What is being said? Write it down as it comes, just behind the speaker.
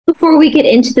Before we get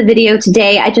into the video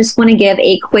today, I just want to give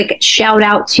a quick shout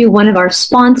out to one of our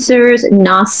sponsors,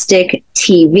 Gnostic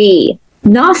TV.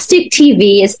 Gnostic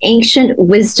TV is ancient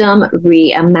wisdom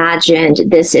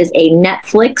reimagined. This is a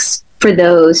Netflix for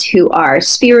those who are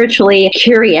spiritually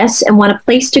curious and want a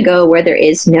place to go where there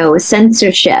is no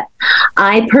censorship.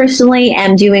 I personally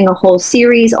am doing a whole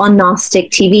series on Gnostic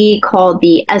TV called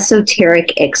The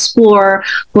Esoteric Explorer,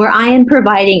 where I am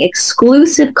providing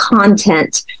exclusive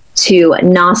content to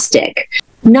Gnostic.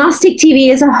 Gnostic TV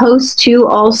is a host to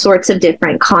all sorts of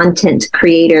different content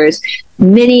creators,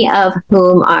 many of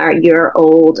whom are your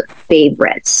old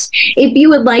favorites. If you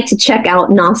would like to check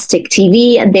out Gnostic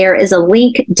TV, there is a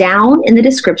link down in the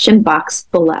description box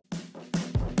below.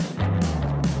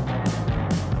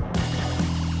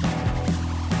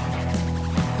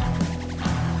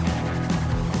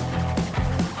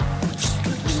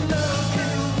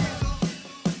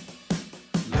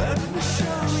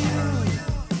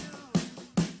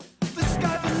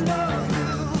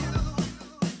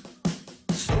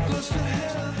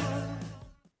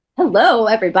 Hello,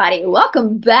 everybody.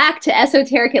 Welcome back to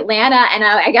Esoteric Atlanta. And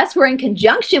I guess we're in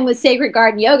conjunction with Sacred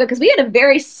Garden Yoga because we had a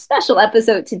very special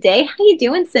episode today. How you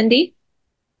doing, Cindy?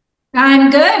 I'm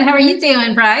good. How are you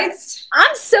doing, Bryce?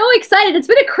 I'm so excited. It's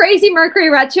been a crazy Mercury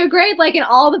retrograde, like in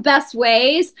all the best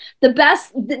ways. The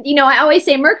best, you know, I always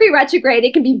say Mercury retrograde,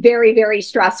 it can be very, very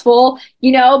stressful,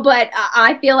 you know, but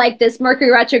I feel like this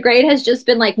Mercury retrograde has just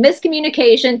been like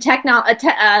miscommunication,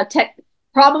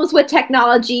 problems with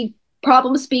technology,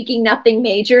 problem speaking, nothing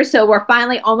major. So we're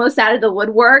finally almost out of the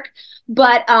woodwork.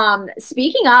 But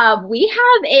speaking of, we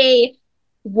have a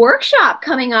workshop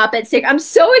coming up at I'm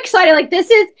so excited. Like,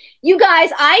 this is, you guys,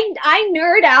 I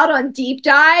nerd out on deep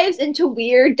dives into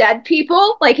weird dead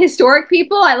people, like historic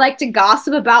people. I like to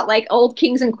gossip about like old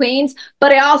kings and queens,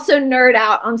 but I also nerd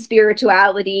out on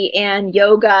spirituality and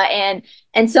yoga.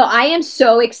 And so I am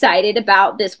so excited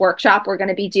about this workshop we're going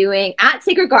to be doing at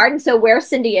Sacred Garden, so where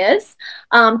Cindy is,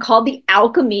 called the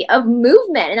Alchemy of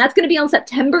Movement. And that's going to be on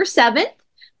September 7th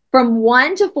from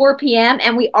 1 to 4 p.m.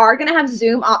 And we are going to have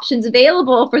Zoom options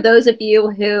available for those of you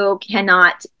who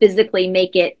cannot physically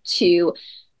make it to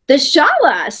the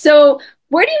Shala. So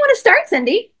where do you want to start,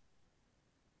 Cindy?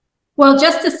 Well,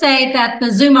 just to say that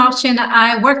the Zoom option,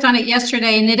 I worked on it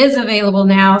yesterday and it is available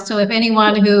now. So if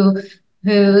anyone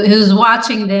who's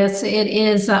watching this, it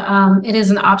is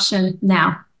an option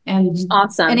now. And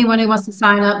awesome. Anyone who wants to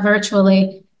sign up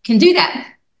virtually can do that.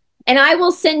 And I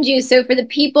will send you, so for the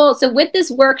people, so with this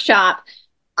workshop,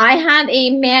 I have a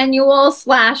manual /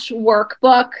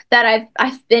 workbook that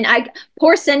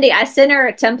poor Cindy, I sent her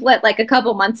a template like a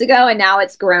couple months ago and now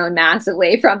it's grown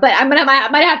massively but I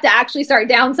might have to actually start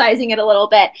downsizing it a little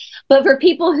bit. But for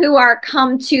people who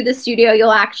come to the studio,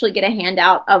 you'll actually get a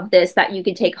handout of this that you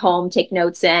can take home, take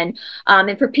notes in.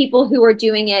 And for people who are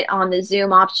doing it on the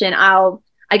Zoom option,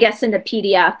 I guess send a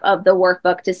PDF of the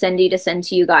workbook to Cindy to send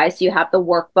to you guys. So you have the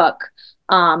workbook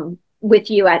with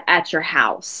you at your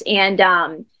house.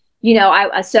 And, you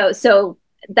know, so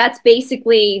that's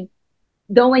basically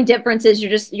the only difference is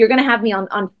you're going to have me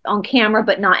on camera,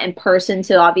 but not in person.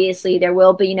 So obviously there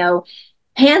will be, you know,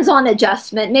 hands-on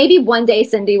adjustment. Maybe one day,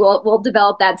 Cindy, we'll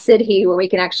develop that Siddhi where we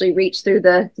can actually reach through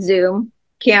the Zoom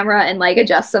camera and like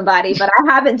adjust somebody, but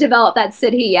I haven't developed that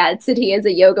Siddhi yet. Siddhi is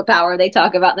a yoga power they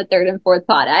talk about in the 3rd and 4th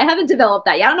pod. I haven't developed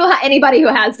that yet. I don't know anybody who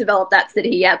has developed that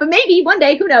Siddhi yet, but maybe one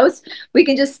day, who knows, we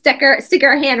can just stick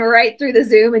our hand right through the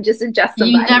Zoom and just adjust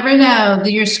somebody. You never know.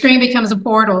 Your screen becomes a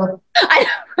portal. I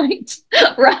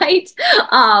know, right.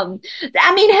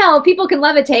 I mean, hell, people can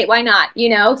levitate. Why not? You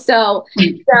know, so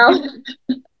and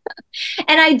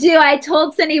I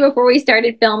told Cindy before we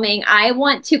started filming, I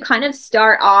want to kind of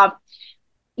start off,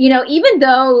 you know, even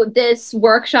though this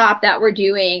workshop that we're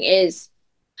doing is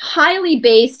highly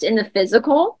based in the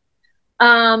physical,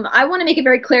 I want to make it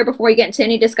very clear before we get into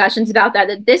any discussions about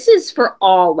that this is for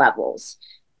all levels.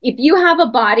 If you have a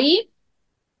body,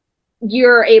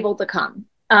 you're able to come.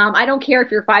 I don't care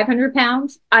if you're 500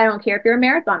 pounds. I don't care if you're a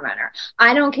marathon runner.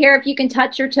 I don't care if you can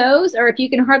touch your toes or if you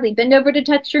can hardly bend over to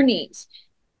touch your knees.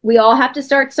 We all have to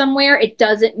start somewhere. It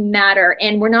doesn't matter.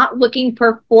 And we're not looking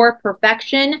for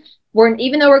perfection.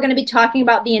 Even though we're going to be talking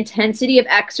about the intensity of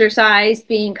exercise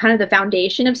being kind of the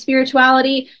foundation of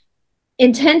spirituality,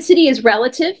 intensity is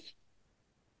relative.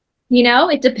 You know,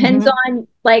 it depends on,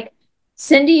 like,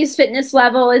 Cindy's fitness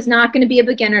level is not going to be a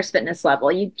beginner's fitness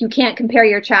level. You can't compare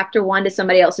your chapter 1 to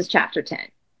somebody else's chapter 10.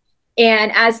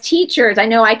 And as teachers, I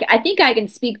know I think I can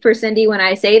speak for Cindy when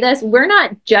I say this, we're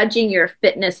not judging your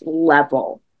fitness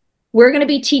level. We're going to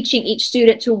be teaching each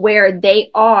student to where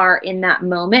they are in that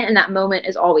moment, and that moment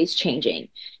is always changing.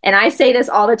 And I say this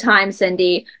all the time,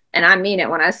 Cindy, and I mean it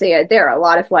when I say it, there are a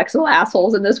lot of flexible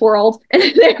assholes in this world. And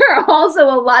there are also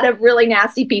a lot of really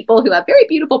nasty people who have very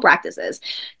beautiful practices.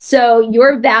 So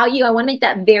your value, I want to make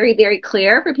that very, very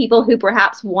clear for people who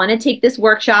perhaps want to take this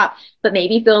workshop, but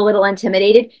maybe feel a little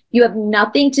intimidated. You have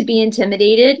nothing to be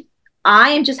intimidated. I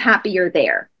am just happy you're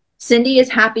there. Cindy is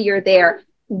happy you're there.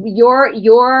 Your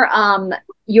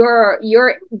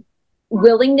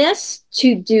willingness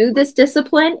to do this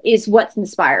discipline is what's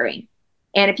inspiring.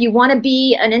 And if you want to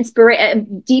be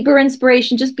deeper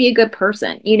inspiration, just be a good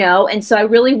person, you know? And so I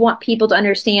really want people to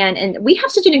understand, and we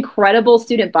have such an incredible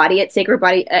student body at Sacred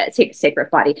Body.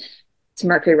 It's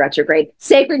Mercury retrograde,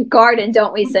 Sacred Garden,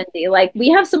 don't we, Cindy? Like, we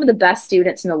have some of the best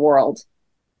students in the world.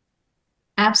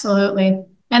 Absolutely.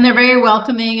 And they're very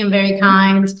welcoming and very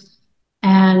kind.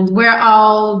 And we're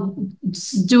all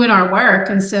doing our work.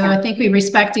 And so I think we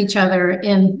respect each other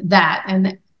in that.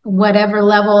 And whatever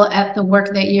level at the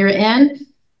work that you're in,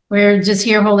 we're just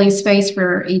here holding space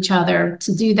for each other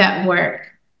to do that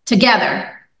work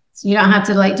together. So you don't have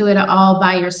to like do it all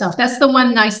by yourself. That's the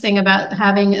one nice thing about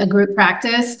having a group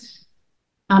practice,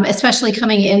 especially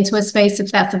coming into a space,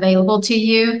 if that's available to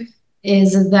you,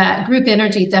 is that group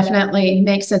energy definitely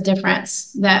makes a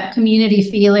difference. That community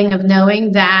feeling of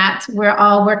knowing that we're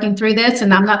all working through this,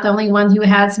 and I'm not the only one who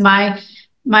has my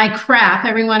crap.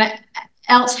 Everyone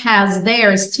else has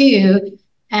theirs too,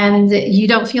 and you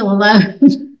don't feel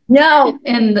alone. No,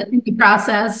 in the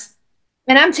process.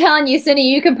 And I'm telling you, Cindy,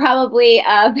 you can probably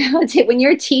validate when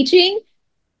you're teaching.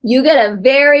 You get a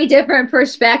very different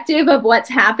perspective of what's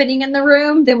happening in the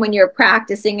room than when you're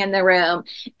practicing in the room.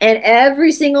 And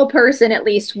every single person, at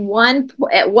least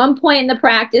at one point in the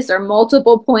practice or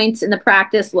multiple points in the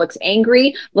practice, looks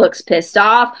angry, looks pissed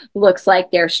off, looks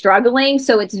like they're struggling.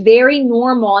 So it's very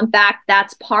normal. In fact,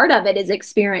 that's part of it, is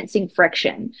experiencing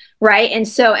friction, right? And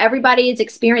so everybody is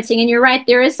experiencing, and you're right,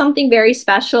 there is something very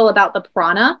special about the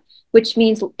prana, which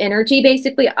means energy,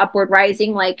 basically upward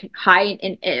rising, like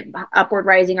upward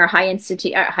rising or high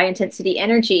intensity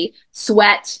energy,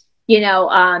 sweat,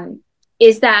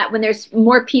 is that when there's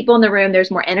more people in the room, there's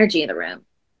more energy in the room.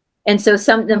 And so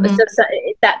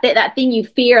that thing you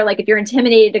fear, like if you're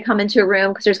intimidated to come into a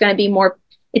room because there's going to be more,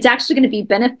 it's actually going to be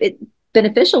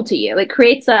beneficial to you. It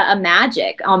creates a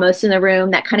magic almost in the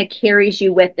room that kind of carries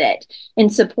you with it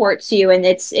and supports you. And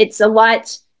it's a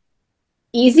lot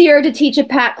easier to teach a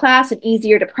PAT class and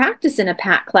easier to practice in a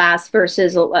PAT class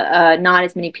versus not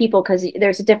as many people, because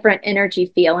there's a different energy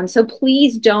feel. And so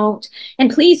please know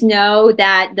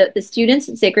that the students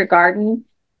at Sacred Garden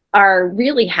are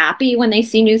really happy when they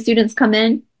see new students come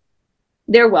in.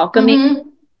 They're welcoming. Mm-hmm.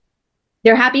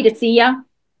 They're happy to see you.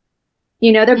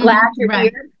 They're glad you're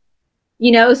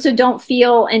here. So don't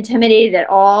feel intimidated at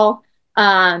all.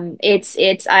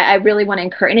 I really want to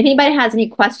encourage, and if anybody has any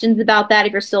questions about that,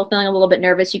 if you're still feeling a little bit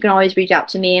nervous, you can always reach out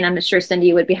to me, and I'm sure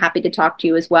Cindy would be happy to talk to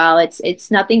you as well.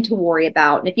 It's nothing to worry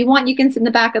about. And if you want, you can sit in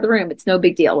the back of the room. It's no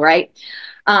big deal, right?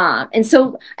 And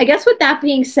so I guess with that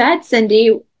being said,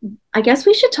 Cindy, I guess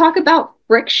we should talk about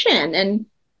friction and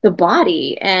the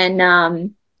body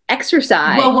and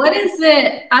exercise. Well, what is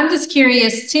it? I'm just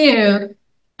curious too.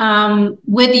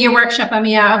 With your workshop, I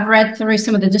mean, I've read through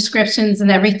some of the descriptions and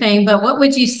everything, but what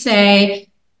would you say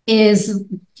is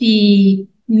the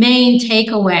main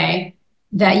takeaway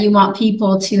that you want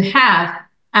people to have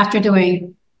after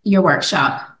doing your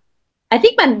workshop? I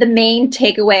think the main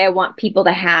takeaway I want people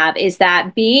to have is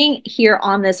that being here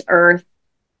on this earth,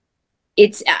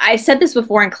 I said this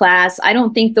before in class, I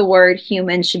don't think the word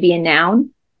human should be a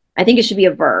noun. I think it should be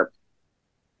a verb.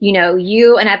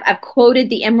 And I've quoted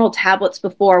the Emerald Tablets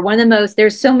before.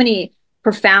 There's so many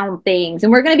profound things,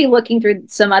 and we're going to be looking through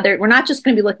we're not just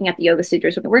going to be looking at the Yoga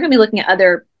Sutras, we're going to be looking at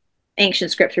other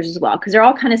ancient scriptures as well, because they're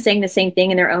all kind of saying the same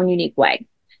thing in their own unique way.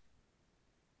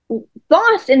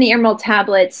 Thoth in the Emerald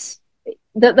Tablets,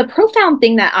 the profound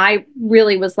thing that I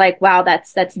really was like, wow,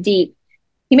 that's deep.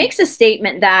 He makes a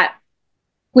statement that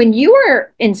when you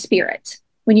are in spirit,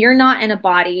 when you're not in a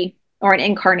body or an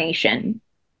incarnation,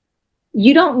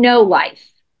 you don't know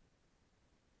life.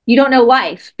 You don't know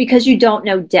life because you don't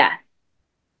know death,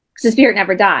 because the spirit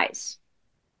never dies.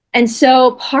 And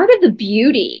so part of the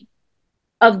beauty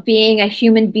of being a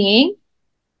human being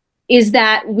is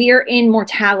that we're in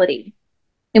mortality,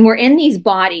 and we're in these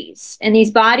bodies, and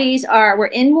these bodies we're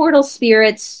immortal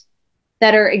spirits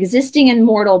that are existing in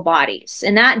mortal bodies.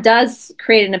 And that does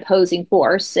create an opposing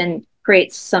force and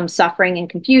creates some suffering and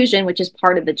confusion, which is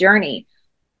part of the journey.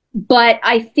 But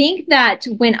I think that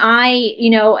when I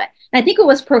think what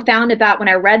was profound about when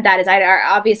I read that is I'd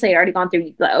already gone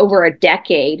through over a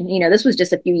decade. This was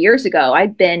just a few years ago.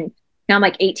 I'm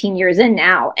like 18 years in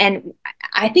now. And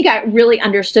I think I really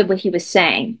understood what he was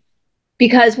saying.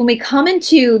 Because when we come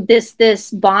into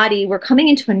this body, we're coming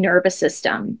into a nervous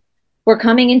system. We're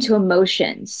coming into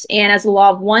emotions. And as the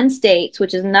law of one states,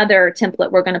 which is another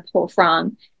template we're going to pull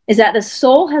from, is that the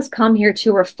soul has come here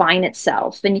to refine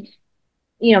itself. And,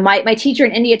 you know, my teacher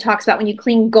in India talks about when you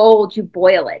clean gold, you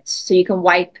boil it so you can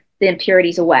wipe the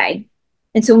impurities away.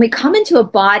 And so when we come into a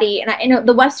body, and I know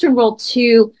the Western world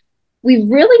too, we've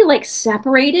really like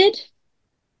separated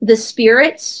the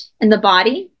spirit and the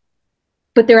body,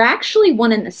 but they're actually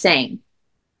one and the same,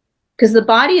 because the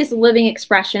body is a living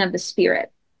expression of the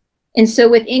spirit. And so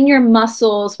within your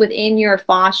muscles, within your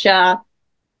fascia,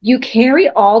 you carry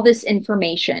all this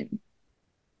information.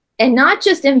 And not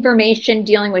just information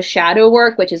dealing with shadow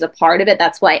work, which is a part of it.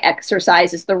 That's why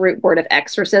exercise is the root word of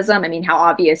exorcism. I mean, how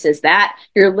obvious is that?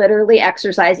 You're literally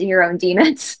exorcising your own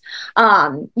demons.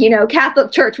 You know,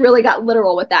 Catholic Church really got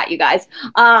literal with that, you guys.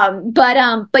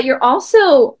 But you're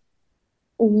also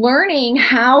learning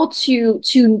how to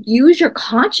use your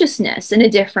consciousness in a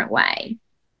different way.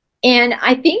 And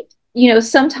I think, you know,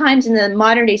 sometimes in the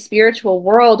modern day spiritual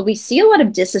world, we see a lot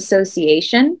of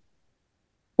disassociation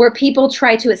where people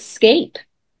try to escape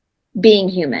being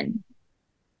human.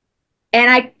 And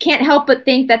I can't help but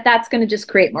think that that's going to just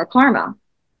create more karma,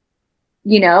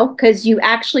 you know, because you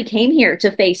actually came here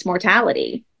to face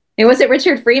mortality. And was it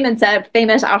Richard Freeman said,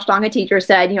 famous Ashtanga teacher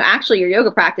said, you know, actually your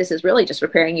yoga practice is really just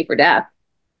preparing you for death,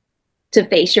 to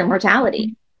face your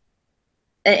mortality.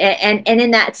 And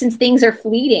in that, since things are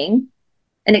fleeting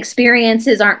and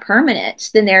experiences aren't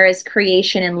permanent, then there is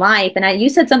creation in life. And you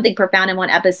said something profound in one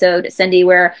episode, Cindy,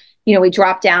 where, you know, we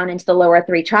drop down into the lower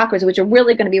three chakras, which are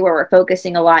really going to be where we're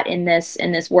focusing a lot in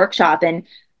this workshop. And,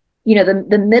 you know,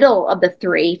 the middle of the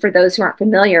three, for those who aren't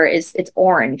familiar, it's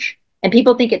orange. And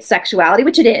people think it's sexuality,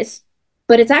 which it is,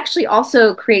 but it's actually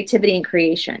also creativity and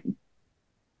creation.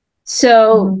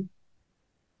 So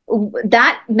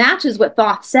that matches what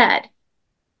Thoth said,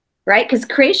 right? Because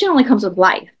creation only comes with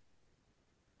life.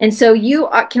 And so you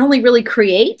can only really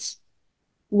create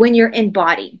when you're in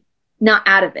body, not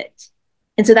out of it.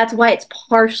 And so that's why it's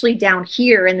partially down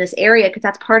here in this area, because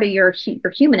that's part of your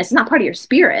humanness. It's not part of your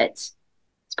spirit.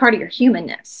 It's part of your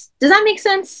humanness. Does that make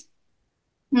sense?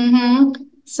 Mm-hmm.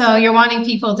 So you're wanting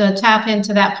people to tap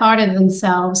into that part of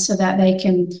themselves so that they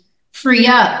can free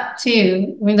up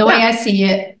too. I mean, the way I see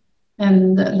it,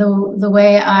 and the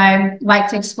way I like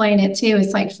to explain it too,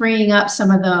 it's like freeing up some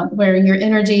of the, where your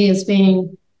energy is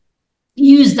being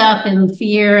used up in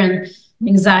fear and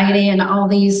anxiety and all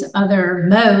these other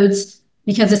modes,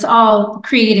 because it's all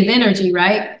creative energy,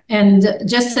 right? And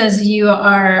just as you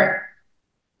are,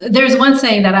 there's one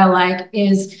saying that I like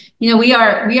is, you know, we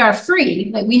are free,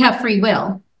 like we have free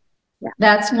will. Yeah.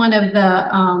 That's one of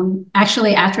the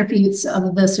actually attributes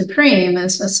of the Supreme,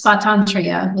 is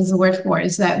svatantriya is the word for it,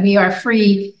 is that we are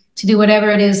free to do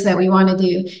whatever it is that we want to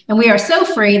do. And we are so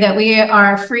free that we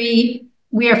are free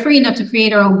enough to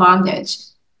create our own bondage.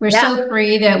 We're so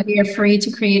free that we are free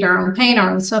to create our own pain, our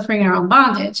own suffering, our own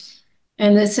bondage.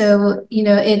 And so, you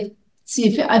know,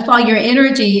 if all your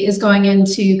energy is going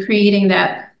into creating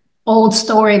that old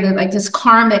story, that like this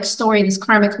karmic story, this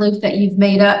karmic loop that you've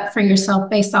made up for yourself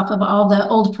based off of all the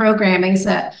old programmings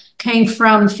that came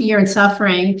from fear and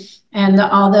suffering and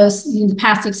all those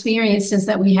past experiences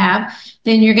that we have,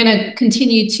 then you're going to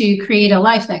continue to create a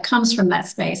life that comes from that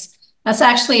space. That's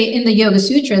actually in the Yoga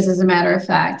Sutras, as a matter of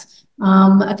fact.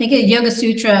 I think in Yoga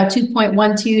Sutra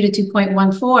 2.12 to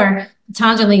 2.14,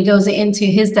 Patanjali goes into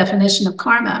his definition of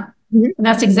karma. And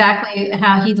that's exactly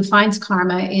how he defines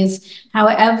karma, is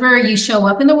however you show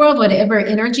up in the world, whatever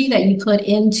energy that you put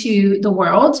into the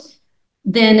world,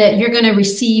 then you're going to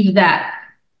receive that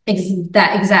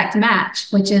exact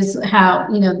match, which is how,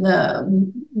 you know,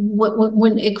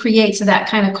 when it creates that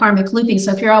kind of karmic looping.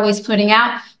 So if you're always putting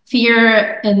out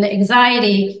fear and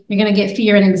anxiety, you're going to get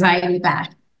fear and anxiety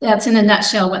back. That's in a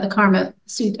nutshell what the Karma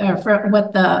Sutra,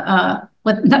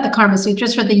 not the Karma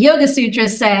Sutras, for the Yoga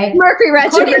Sutras say. Mercury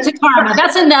retrograde to karma.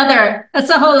 That's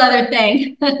a whole other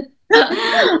thing.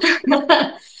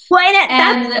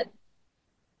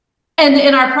 And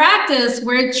in our practice,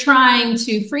 we're trying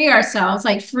to free ourselves,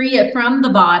 like free it from the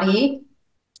body,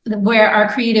 where our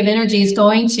creative energy is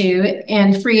going to,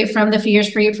 and free it from the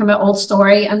fears, free it from an old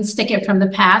story, unstick it from the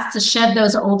past, to shed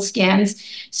those old skins,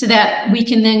 so that we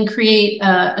can then create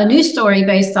a new story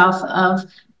based off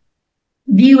of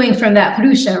viewing from that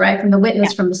purusha, right, from the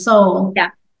witness, from the soul. Yeah.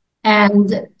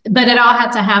 But it all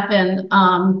had to happen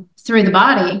through the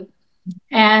body.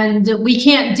 And we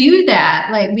can't do that.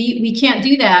 Like we can't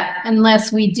do that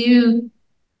unless we do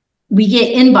we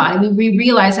get in body, we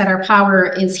realize that our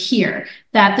power is here,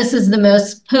 that this is the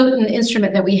most potent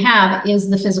instrument that we have is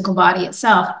the physical body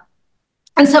itself.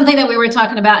 And something that we were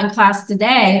talking about in class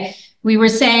today, we were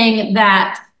saying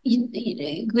that,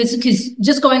 because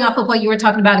just going off of what you were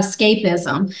talking about,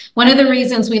 escapism, one of the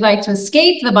reasons we like to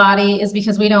escape the body is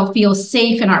because we don't feel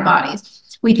safe in our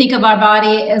bodies. We think of our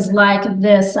body as like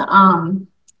this,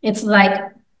 it's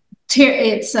like,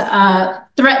 it's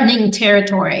threatening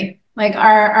territory. Like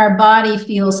our body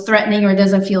feels threatening or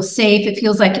doesn't feel safe. It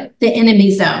feels like the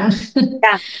enemy zone.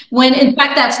 Yeah. When in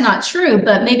fact, that's not true,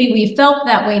 but maybe we felt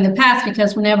that way in the past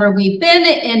because whenever we've been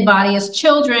in body as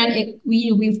children,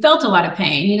 we felt a lot of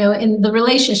pain, you know, in the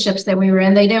relationships that we were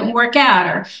in, they didn't work out,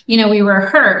 or, you know, we were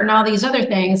hurt and all these other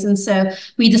things. And so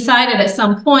we decided at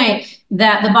some point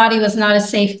that the body was not a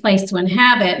safe place to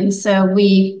inhabit. And so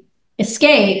we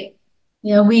escape,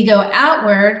 you know, we go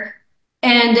outward.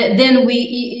 And then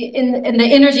we, in the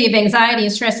energy of anxiety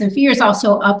and stress and fear is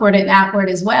also upward and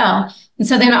outward as well. And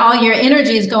so then all your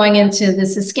energy is going into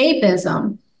this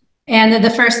escapism. And the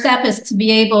first step is to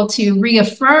be able to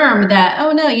reaffirm that,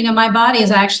 oh no, you know, my body is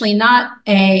actually not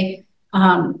a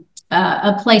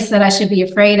place that I should be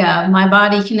afraid of. My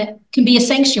body can be a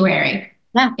sanctuary.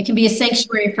 Yeah. It can be a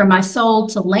sanctuary for my soul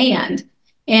to land,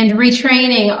 and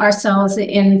retraining ourselves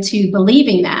into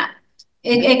believing that.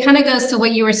 It kind of goes to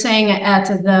what you were saying at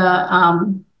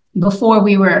the before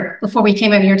we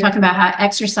came in. You were talking about how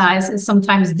exercise is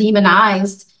sometimes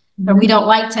demonized, or we don't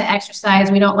like to exercise.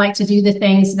 We don't like to do the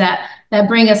things that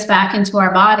bring us back into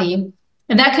our body,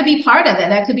 and that could be part of it.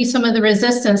 That could be some of the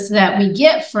resistance that we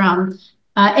get from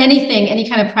any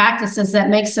kind of practices that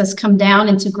makes us come down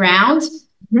into ground,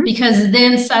 because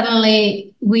then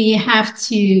suddenly we have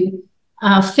to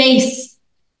face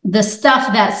the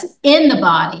stuff that's in the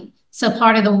body. So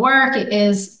part of the work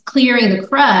is clearing the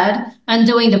crud,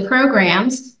 undoing the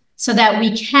programs, so that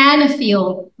we can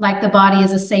feel like the body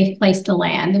is a safe place to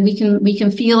land. And we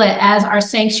can feel it as our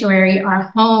sanctuary, our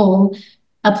home,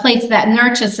 a place that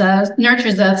nurtures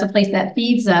us, a place that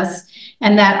feeds us,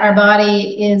 and that our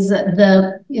body is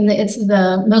it's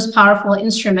the most powerful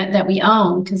instrument that we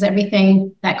own, because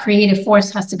everything, that creative force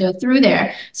has to go through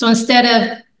there. So instead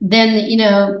of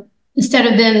then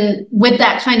with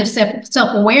that kind of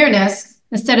self-awareness,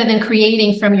 instead of then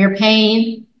creating from your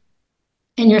pain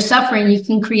and your suffering, you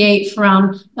can create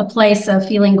from a place of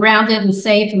feeling grounded and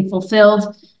safe and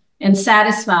fulfilled and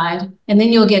satisfied. And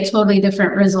then you'll get totally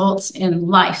different results in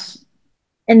life.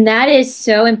 And that is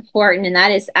so important. And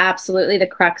that is absolutely the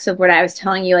crux of what I was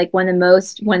telling you. Like one of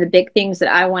the big things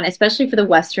that I want, especially for the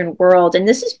Western world, and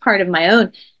this is part of my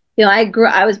own, you know,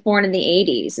 I was born in the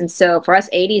 80s. And so for us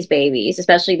 80s babies,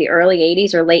 especially the early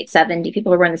 80s or late 70s,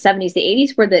 people who were in the 70s, the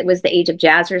 80s was the age of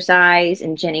jazzercise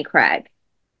and Jenny Craig.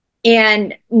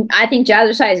 And I think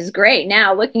jazzercise is great.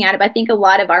 Now looking at it, I think a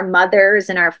lot of our mothers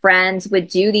and our friends would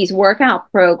do these workout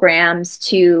programs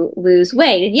to lose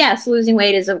weight. And yes, losing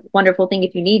weight is a wonderful thing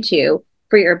if you need to,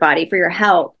 for your body, for your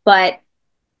health. But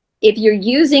if you're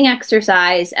using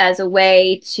exercise as a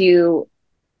way to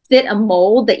fit a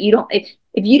mold that you don't,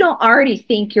 if you don't already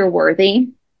think you're worthy,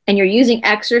 and you're using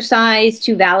exercise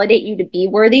to validate you to be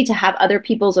worthy, to have other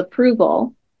people's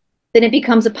approval, then it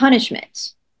becomes a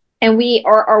punishment. And we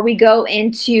go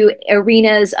into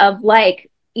arenas of like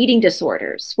eating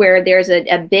disorders, where there's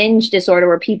a binge disorder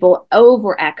where people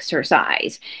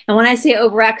over-exercise. And when I say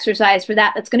over-exercise, for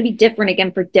that's going to be different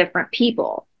again for different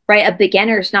people. Right? A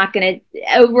beginner is not going to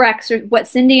over-exercise. What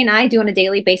Cindy and I do on a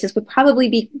daily basis would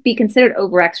probably be considered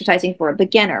over-exercising for a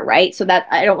beginner, right? So that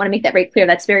I don't want to make that very clear.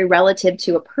 That's very relative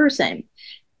to a person.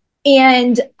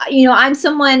 And, you know, I'm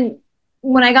someone,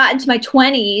 when I got into my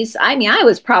 20s, I mean, I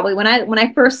was probably, when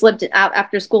I first lived out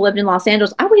after school, lived in Los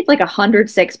Angeles, I weighed like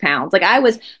 106 pounds. But I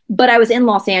was in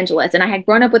Los Angeles, and I had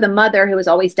grown up with a mother who was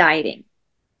always dieting.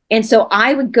 And so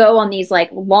I would go on these like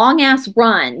long ass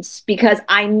runs because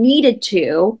I needed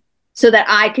to, so that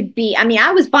I could be, I mean,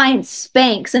 I was buying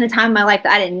Spanx in a time in my life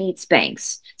that I didn't need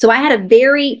Spanx. So I had a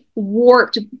very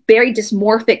warped, very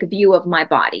dysmorphic view of my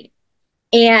body.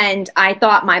 And I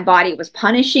thought my body was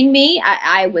punishing me.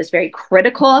 I was very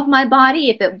critical of my body.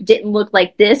 If it didn't look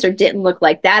like this or didn't look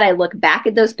like that, I look back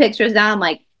at those pictures now, I'm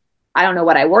like, I don't know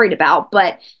what I worried about.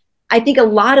 But I think a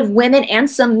lot of women and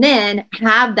some men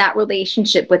have that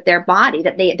relationship with their body,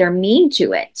 that they're mean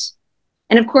to it.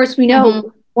 And of course, we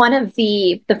know one of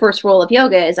the first rule of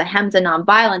yoga is ahimsa,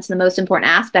 nonviolence. And the most important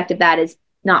aspect of that is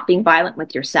not being violent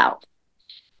with yourself.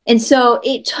 And so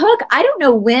it took, I don't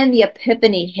know when the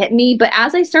epiphany hit me, but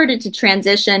as I started to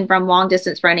transition from long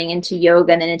distance running into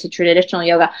yoga and then into traditional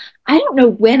yoga, I don't know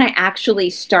when I actually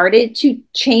started to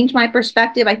change my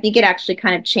perspective. I think it actually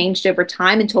kind of changed over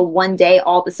time until one day,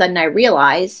 all of a sudden I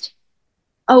realized,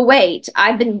 oh, wait,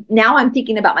 now I'm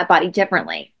thinking about my body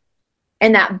differently.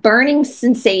 And that burning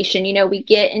sensation, we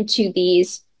get into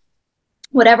these,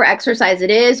 whatever exercise it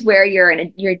is, where you're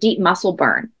in your deep muscle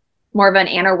burn, more of an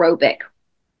anaerobic,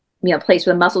 place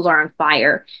where the muscles are on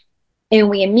fire. And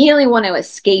we immediately want to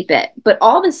escape it. But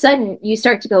all of a sudden you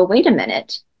start to go, wait a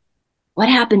minute, what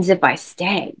happens if I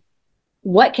stay?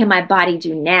 What can my body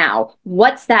do now?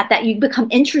 What's that you become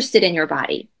interested in your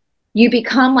body? You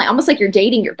become like, almost like you're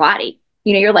dating your body.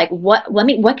 You're like,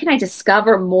 what can I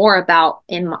discover more about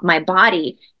in my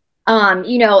body?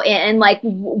 And like,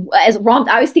 as I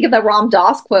always think of the Ram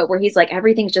Dass quote where he's like,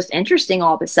 everything's just interesting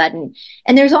all of a sudden.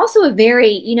 And there's also a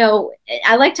very,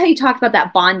 I liked how you talked about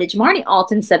that bondage. Marnie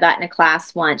Alton said that in a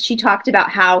class once. She talked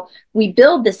about how we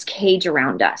build this cage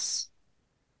around us.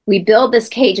 We build this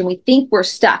cage and we think we're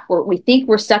stuck, or we think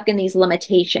we're stuck in these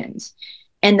limitations.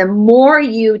 And the more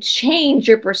you change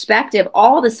your perspective,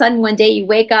 all of a sudden one day you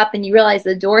wake up and you realize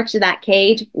the door to that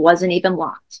cage wasn't even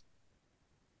locked.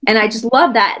 And I just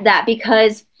love that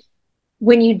because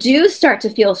when you do start to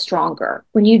feel stronger,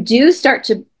 when you do start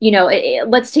to,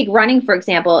 let's take running, for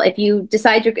example. If you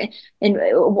decide you're in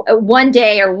one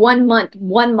day or 1 month,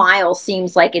 1 mile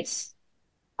seems like it's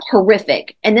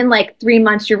horrific. And then like 3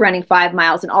 months, you're running 5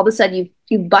 miles and all of a sudden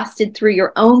you've busted through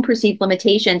your own perceived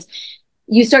limitations.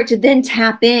 You start to then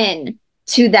tap in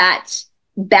to that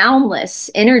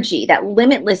boundless energy, that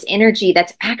limitless energy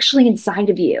that's actually inside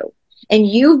of you. And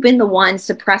you've been the one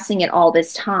suppressing it all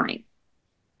this time.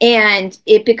 And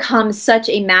it becomes such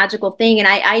a magical thing. And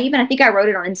I think I wrote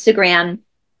it on Instagram,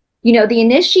 the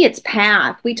initiate's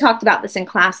path. We talked about this in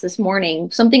class this morning,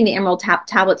 something the Emerald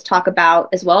Tablets talk about,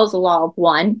 as well as the Law of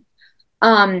One.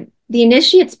 The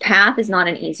initiate's path is not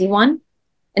an easy one.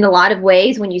 In a lot of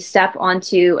ways, when you step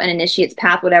onto an initiate's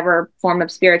path, whatever form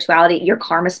of spirituality, your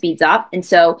karma speeds up. And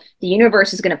so the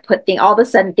universe is going to put all of a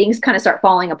sudden things kind of start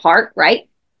falling apart, right?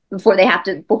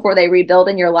 Before they rebuild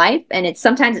in your life. And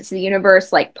sometimes it's the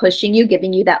universe like pushing you,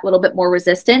 giving you that little bit more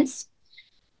resistance.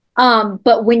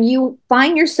 But when you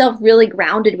find yourself really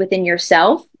grounded within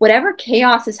yourself, whatever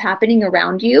chaos is happening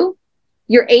around you,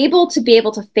 you're able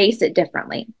to face it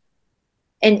differently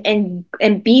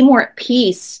and be more at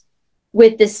peace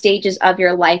with the stages of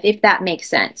your life, if that makes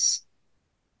sense.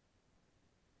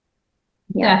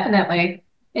 Yeah. Definitely.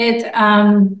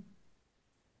 In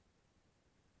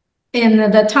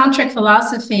the tantric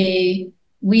philosophy,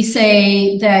 we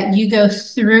say that you go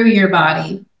through your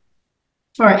body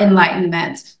for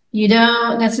enlightenment. You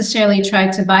don't necessarily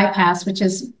try to bypass, which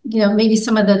is, maybe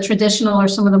some of the traditional or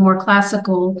some of the more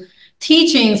classical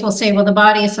teachings will say, well, the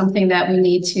body is something that we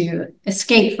need to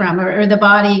escape from, or the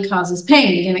body causes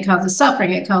pain and it causes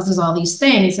suffering. It causes all these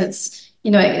things. It's,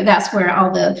 that's where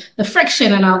all the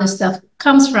friction and all this stuff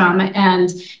comes from.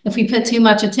 And if we put too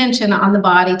much attention on the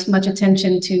body, too much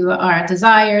attention to our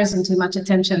desires and too much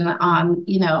attention on,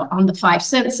 on the five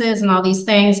senses and all these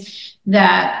things,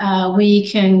 that we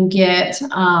can get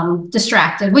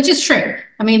distracted, which is true.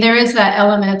 I mean, there is that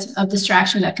element of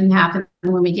distraction that can happen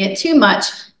when we get too much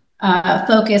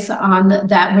focus on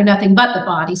that we're nothing but the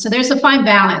body. So there's a fine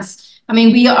balance. I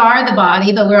mean, we are the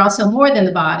body, but we're also more than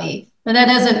the body. But that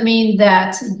doesn't mean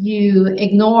that you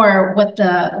ignore what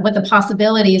the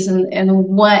possibilities and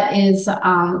what is,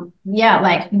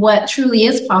 like what truly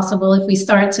is possible if we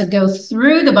start to go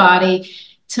through the body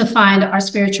to find our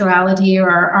spirituality or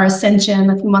our ascension,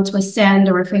 if we want to ascend,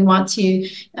 or if we want to,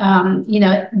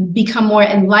 become more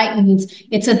enlightened.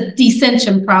 It's a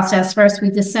descension process. First, we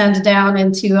descend down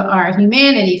into our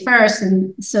humanity first,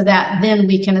 and so that then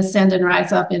we can ascend and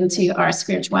rise up into our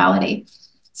spirituality.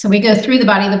 So we go through the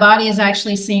body. The body is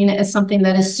actually seen as something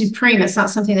that is supreme. It's not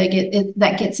something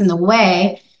that gets in the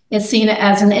way. It's seen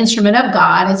as an instrument of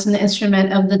God. It's an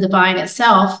instrument of the divine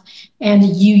itself.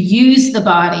 And you use the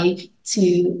body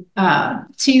to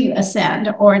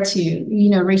ascend or to,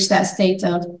 reach that state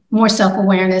of more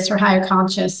self-awareness or higher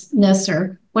consciousness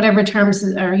or whatever terms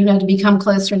are, to become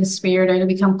closer to spirit or to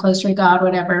become closer to God,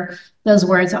 whatever those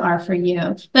words are for you.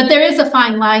 But there is a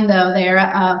fine line, though,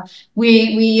 there.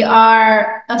 We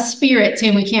are a spirit, too,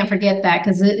 and we can't forget that,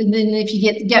 because then if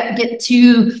you get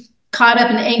too caught up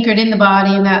and anchored in the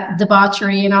body and that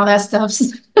debauchery and all that stuff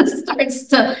starts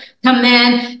to come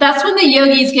in, that's when the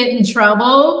yogis get in trouble.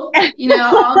 All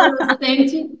those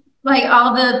things, like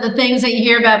all the things that you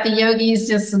hear about the yogis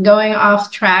just going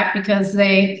off track because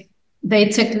they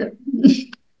took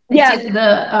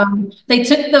Yeah. They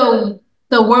took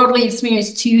the worldly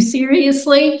experience too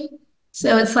seriously.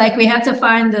 So it's like we have to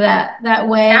find that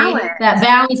way, that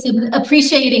Balance. balance of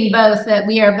appreciating both, that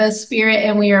we are both spirit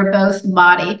and we are both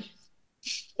body.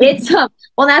 It's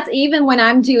well, that's even when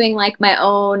I'm doing like my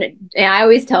own, and I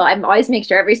always make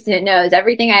sure every student knows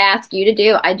everything I ask you to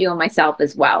do, I do on myself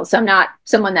as well. So I'm not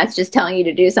someone that's just telling you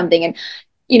to do something. And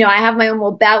I have my own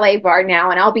little ballet bar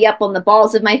now, and I'll be up on the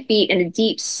balls of my feet in a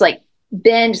deep like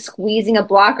bend, squeezing a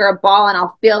block or a ball, and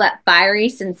I'll feel that fiery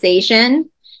sensation.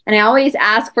 And I always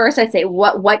ask first, I say,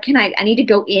 what can I need to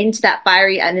go into that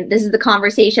fiery, and this is the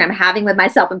conversation I'm having with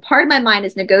myself. And part of my mind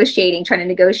is negotiating, trying to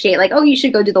negotiate, like, oh, you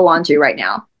should go do the laundry right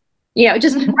now.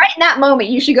 Just right in that moment,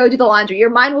 you should go do the laundry. Your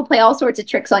mind will play all sorts of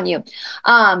tricks on you.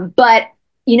 But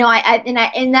in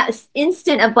that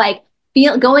instant of like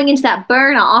going into that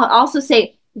burn, I'll also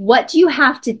say, what do you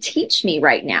have to teach me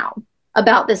right now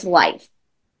about this life?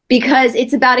 Because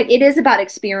it is about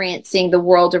experiencing the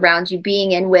world around you,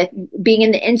 being in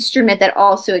the instrument that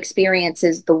also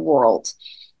experiences the world.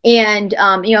 And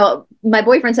my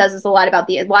boyfriend says this a lot about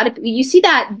you see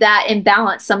that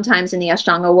imbalance sometimes in the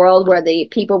Ashtanga world, where the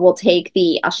people will take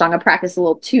the Ashtanga practice a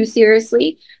little too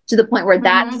seriously, to the point where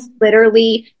that's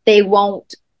literally they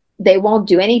won't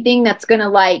do anything that's gonna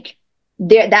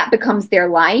that becomes their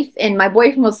life. And my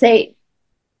boyfriend will say,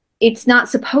 it's not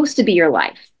supposed to be your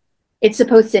life. It's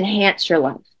supposed to enhance your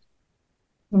life.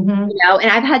 And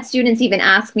I've had students even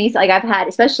ask me, like I've had,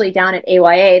 especially down at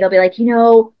AYA, they'll be like,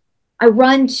 I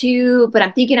run too, but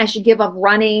I'm thinking I should give up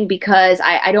running because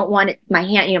I don't want my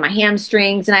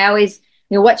hamstrings. And I always,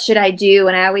 what should I do?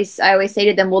 And I always say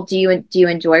to them, well, do you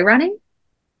enjoy running?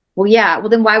 Well, yeah. Well,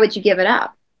 then why would you give it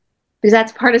up? Because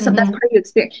that's part of something, that's part of your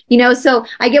experience. So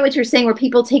I get what you're saying, where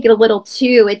people take it a little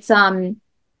too.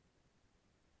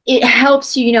 It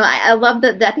helps you. I love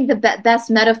I think the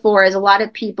best metaphor is a lot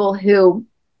of people who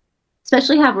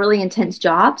especially have really intense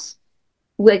jobs.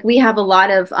 Like we have a lot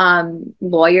of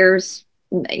lawyers,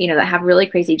 that have really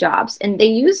crazy jobs, and they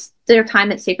use their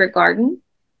time at Sacred Garden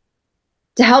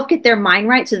to help get their mind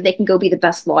right so that they can go be the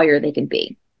best lawyer they can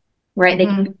be, right? They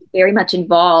can be very much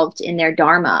involved in their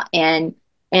dharma and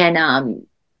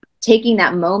taking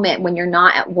that moment when you're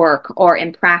not at work or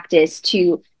in practice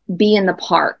to be in the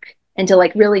park and to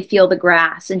like really feel the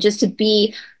grass and just to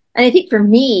be. And I think for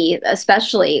me,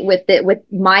 especially with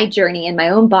my journey in my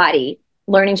own body,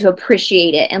 learning to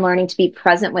appreciate it and learning to be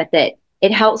present with it,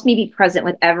 it helps me be present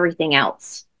with everything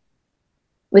else,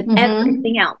 to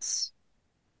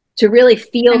really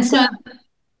feel. And so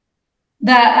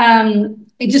that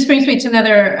it just brings me to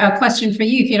another question for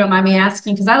you, if you don't mind me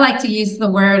asking, because I like to use the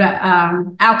word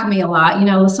alchemy a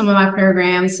lot. Some of my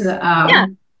programs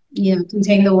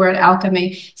contain the word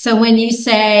alchemy. So when you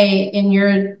say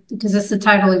because it's the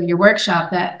title of your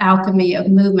workshop, that Alchemy of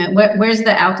Movement, where's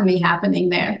the alchemy happening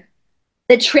there?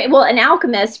 An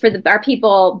alchemist for our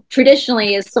people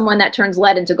traditionally is someone that turns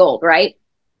lead into gold, right?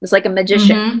 It's like a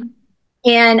magician.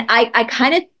 And I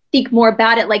kind of think more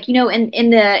about it like,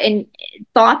 in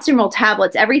thoughts and roll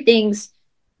tablets, everything's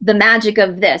the magic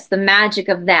of this, the magic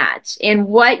of that. And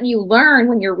what you learn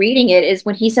when you're reading it is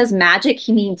when he says magic,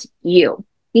 he means you.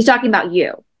 He's talking about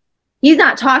you. He's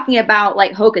not talking about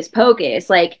like hocus pocus.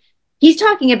 Like he's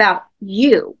talking about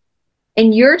you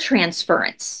and your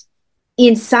transference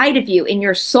inside of you, in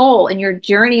your soul, and your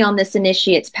journey on this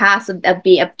initiate's path of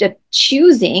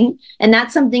choosing. And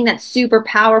that's something that's super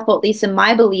powerful, at least in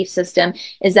my belief system,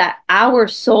 is that our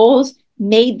souls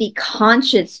made the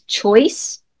conscious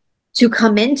choice to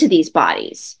come into these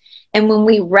bodies. And when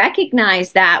we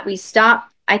recognize that, we stop,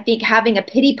 I think, having a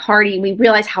pity party. We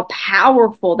realize how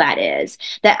powerful that is,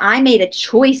 that I made a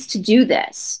choice to do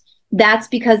this. That's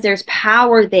because there's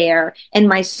power there, and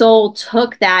my soul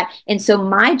took that. And so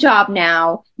my job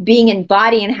now, being in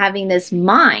body and having this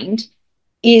mind,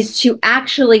 is to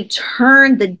actually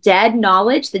turn the dead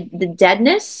knowledge, the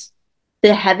deadness,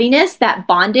 the heaviness, that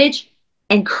bondage,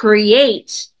 and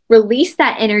release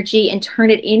that energy and turn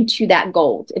it into that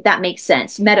gold, if that makes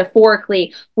sense,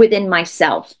 metaphorically within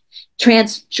myself,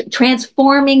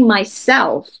 transforming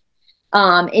myself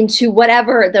into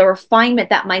whatever the refinement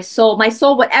that my soul,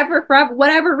 for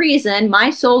whatever reason, my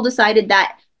soul decided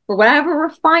that for whatever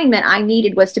refinement I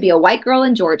needed was to be a white girl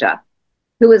in Georgia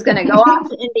who was going to go off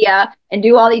to India and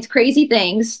do all these crazy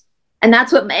things. And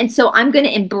so I'm going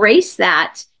to embrace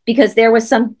that, because there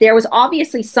was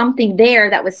obviously something there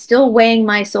that was still weighing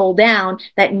my soul down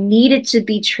that needed to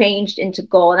be changed into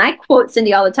gold. And I quote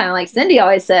Cindy all the time. Like Cindy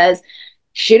always says,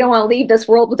 she don't want to leave this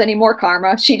world with any more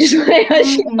karma. She just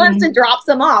she wants to drop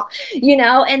some off,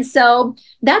 And so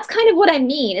that's kind of what I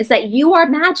mean, is that you are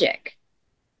magic.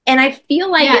 And I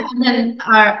feel like Yeah, and then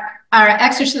our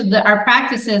exercise, our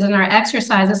practices and our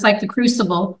exercise, it's like the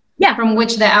crucible yeah. from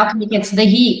which the alchemy gets the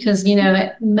heat. Because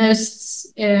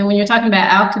most when you're talking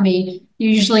about alchemy, you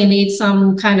usually need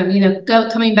some kind of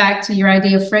coming back to your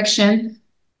idea of friction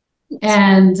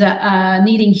and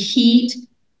needing heat,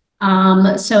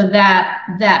 so that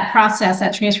that process,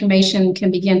 that transformation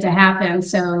can begin to happen.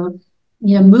 So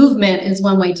movement is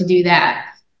one way to do that.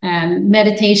 And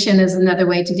meditation is another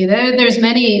way to do that. There's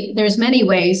many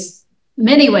ways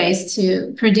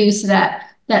to produce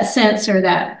that sense or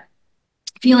that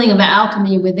feeling of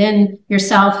alchemy within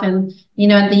yourself. And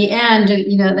at the end,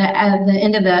 at the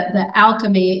end of the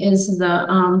alchemy is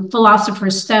the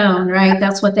philosopher's stone, right?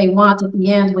 That's what they want at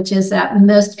the end, which is that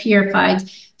most purified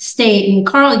state. And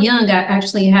Carl Jung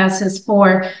actually has his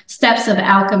 4 steps of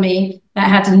alchemy that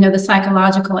had to the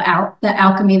psychological the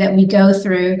alchemy that we go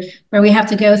through, where we have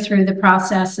to go through the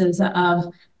processes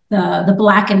of the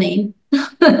blackening,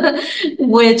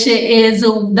 which is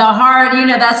the hard,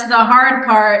 that's the hard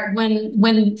part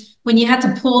when you have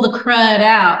to pull the crud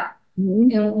out.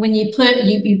 And when you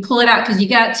pull it out, because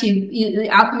the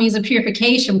alchemy is a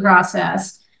purification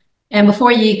process. And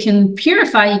before you can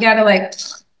purify, you got to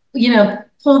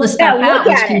pull the stuff out,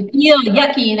 which can feel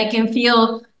yucky and it can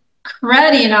feel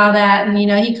cruddy and all that. And,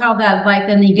 he called that like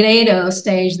the nigredo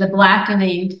stage, the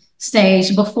blackening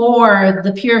stage. Before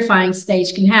the purifying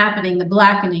stage can happen, the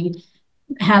blackening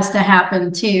has to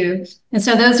happen too. And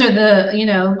so those are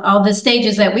the, all the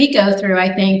stages that we go through,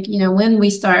 I think, when we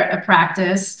start a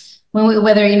practice,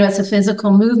 whether, it's a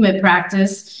physical movement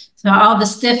practice. So all the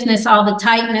stiffness, all the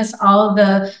tightness, all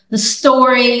the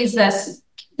stories that's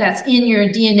in your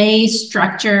DNA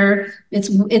structure. It's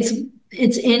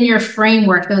in your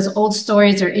framework. Those old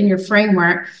stories are in your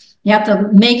framework. You have to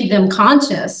make them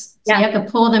conscious. So you have to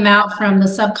pull them out from the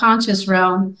subconscious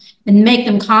realm and make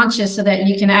them conscious so that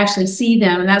you can actually see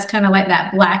them. And that's kind of like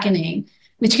that blackening,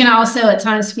 which can also at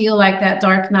times feel like that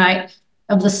dark night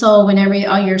of the soul whenever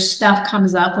all your stuff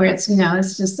comes up, where it's,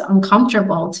 it's just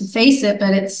uncomfortable to face it.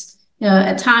 But it's,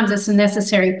 at times it's a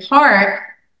necessary part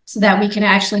so that we can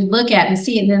actually look at and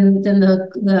see it. And then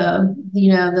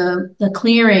the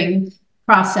clearing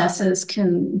processes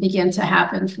can begin to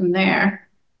happen from there.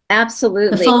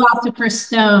 Absolutely. The philosopher's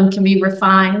stone can be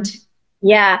refined.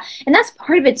 Yeah. And that's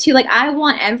part of it too. Like I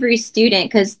want every student,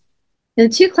 because the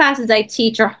 2 classes I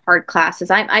teach are hard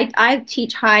classes. I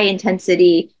teach high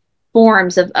intensity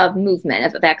forms of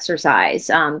movement, of exercise.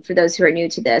 For those who are new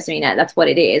to this, I mean, that's what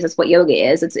it is. That's what yoga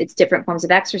is. It's different forms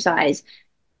of exercise.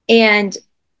 And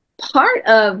part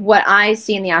of what I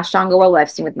see in the Ashtanga world, what I've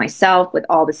seen with myself, with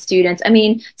all the students. I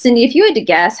mean, Cindy, if you had to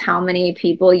guess how many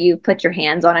people you put your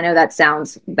hands on, I know that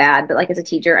sounds bad, but like as a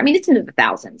teacher, I mean, it's into the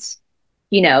thousands,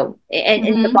 and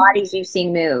the bodies you've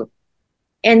seen move.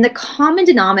 And the common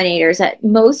denominator is that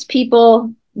most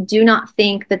people do not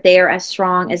think that they are as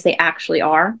strong as they actually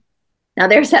are. Now,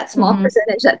 there's that small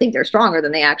percentage that think they're stronger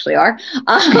than they actually are.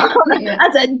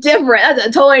 That's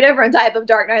a totally different type of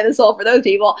dark night of the soul for those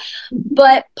people.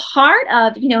 But part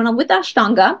of, with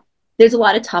Ashtanga, there's a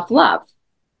lot of tough love.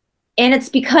 And it's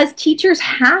because teachers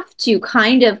have to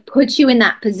kind of put you in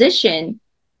that position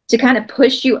to kind of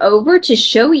push you over, to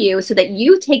show you, so that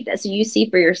you take this, so you see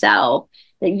for yourself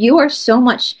that you are so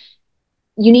much,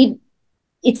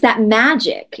 it's that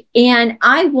magic. And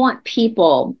I want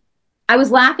people, I was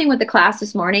laughing with the class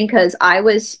this morning because I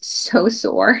was so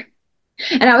sore.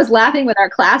 And I was laughing with our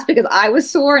class because I was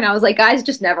sore. And I was like, guys, it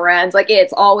just never ends. Like,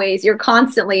 it's always, you're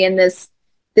constantly in this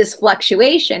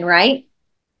fluctuation, right?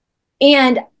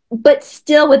 But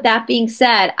still, with that being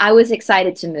said, I was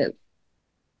excited to move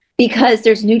because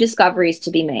there's new discoveries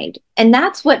to be made. And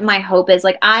that's what my hope is.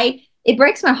 Like, it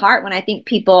breaks my heart when I think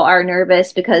people are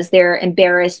nervous because they're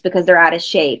embarrassed because they're out of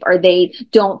shape, or they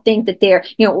don't think that they're,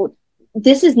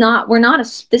 this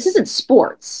isn't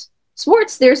sports.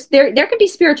 Sports, there can be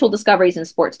spiritual discoveries in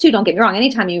sports too. Don't get me wrong.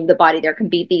 Anytime you move the body, there can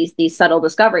be these subtle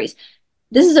discoveries.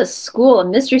 This is a school, a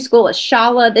mystery school, a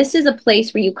shala. This is a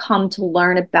place where you come to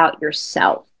learn about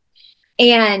yourself.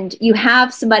 And you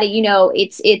have somebody,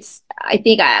 I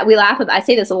think we laugh about, I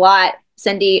say this a lot,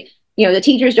 Cindy, the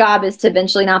teacher's job is to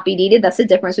eventually not be needed. That's the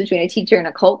difference between a teacher and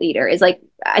a cult leader. Is like,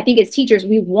 I think as teachers,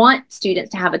 we want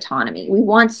students to have autonomy. We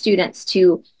want students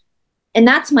to, and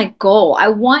that's my goal. I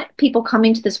want people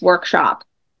coming to this workshop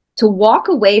to walk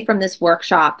away from this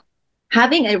workshop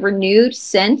having a renewed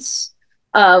sense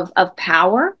of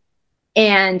power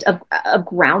and of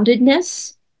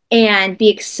groundedness, and be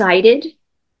excited.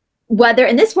 Whether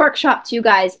in this workshop too,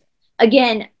 guys,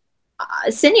 again,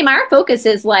 Cindy, my focus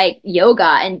is like yoga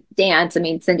and dance. I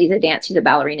mean, Cindy's a dance, she's a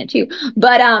ballerina too.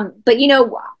 But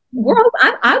world,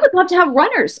 I would love to have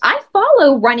runners. I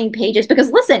follow running pages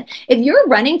because listen, if you're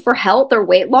running for health or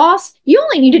weight loss, you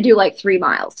only need to do like 3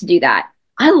 miles to do that.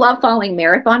 I love following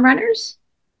marathon runners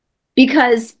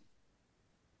because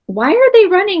why are they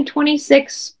running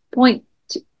 26.2?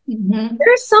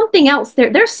 There's something else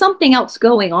there. There's something else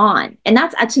going on. And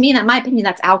that's, to me, in my opinion,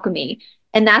 that's alchemy.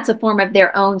 And that's a form of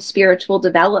their own spiritual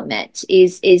development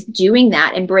is doing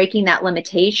that and breaking that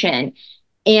limitation.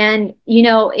 And, you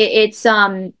know, it's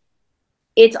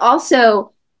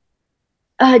also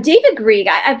David Grieg.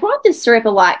 I brought this story up a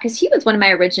lot because he was one of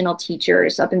my original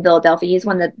teachers up in Philadelphia. He's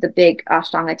one of the big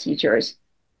Ashtanga teachers.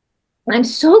 And I'm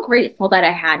so grateful that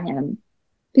I had him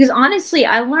because honestly,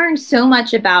 I learned so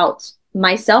much about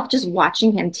myself just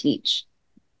watching him teach.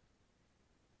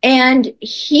 And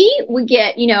he would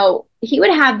get, you know, he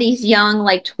would have these young,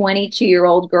 like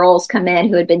 22-year-old girls come in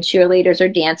who had been cheerleaders or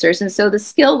dancers. And so the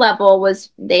skill level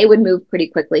was, they would move pretty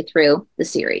quickly through the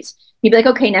series. He'd be like,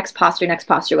 okay, next posture,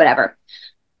 whatever.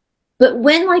 But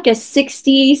when like a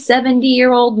 60,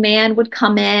 70-year-old man would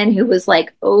come in who was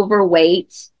like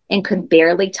overweight and could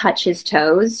barely touch his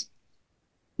toes,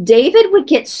 David would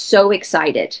get so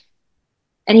excited.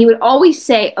 And he would always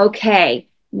say, okay,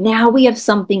 now we have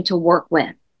something to work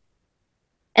with.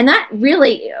 And that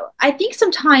really, I think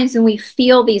sometimes when we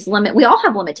feel these we all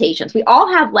have limitations. We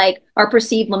all have like our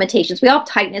perceived limitations. We all have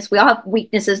tightness. We all have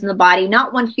weaknesses in the body.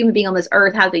 Not one human being on this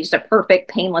earth has just a perfect,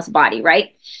 painless body,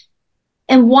 right?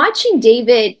 And watching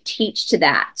David teach to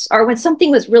that, or when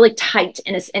something was really tight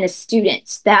in a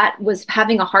student that was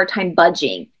having a hard time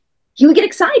budging, he would get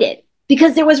excited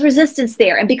because there was resistance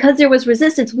there. And because there was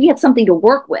resistance, we had something to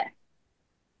work with.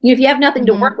 You know, if you have nothing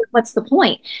to work with, what's the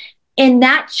point? And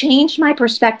that changed my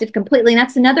perspective completely. And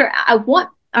that's another, I want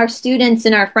our students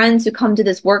and our friends who come to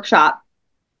this workshop,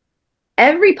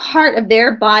 every part of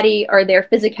their body or their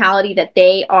physicality that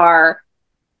they are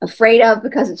afraid of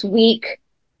because it's weak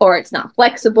or it's not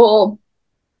flexible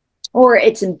or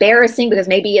it's embarrassing because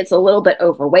maybe it's a little bit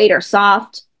overweight or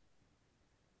soft.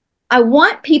 I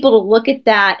want people to look at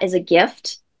that as a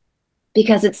gift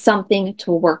because it's something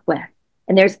to work with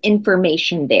and there's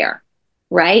information there,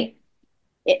 right?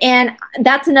 And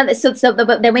that's another,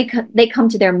 but then they come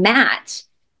to their mat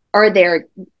or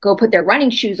go put their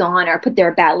running shoes on or put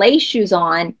their ballet shoes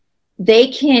on, they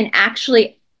can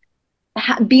actually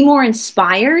be more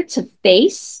inspired to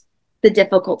face the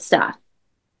difficult stuff,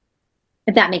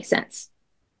 if that makes sense.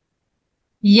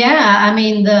 Yeah, I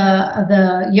mean,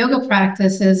 the yoga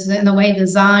practice is in a way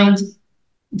designed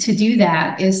to do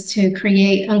that, is to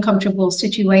create uncomfortable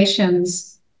situations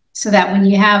so that when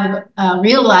you have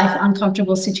real life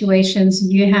uncomfortable situations,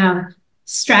 you have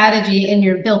strategy and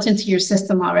you're built into your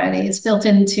system already. It's built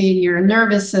into your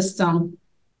nervous system.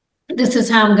 This is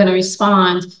how I'm going to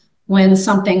respond when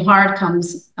something hard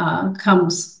comes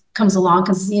along,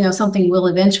 because you know something will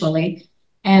eventually,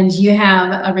 and you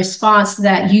have a response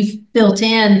that you've built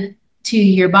in to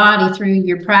your body through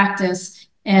your practice,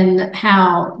 and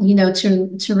how you know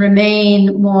to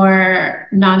remain more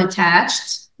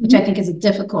non-attached, which I think is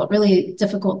a really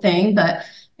difficult thing,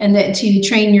 and that to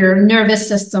train your nervous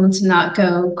system to not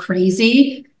go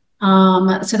crazy,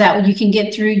 so that you can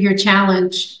get through your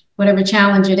challenge, whatever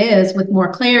challenge it is, with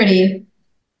more clarity.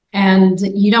 And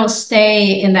you don't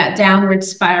stay in that downward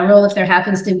spiral. If there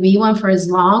happens to be one for as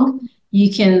long,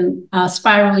 you can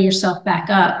spiral yourself back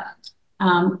up.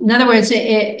 In other words,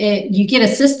 you get a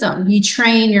system. You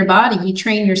train your body, you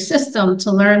train your system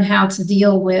to learn how to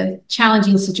deal with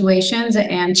challenging situations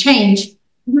and change.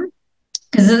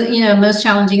 Because you know most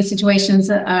challenging situations,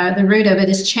 the root of it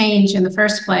is change in the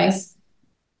first place,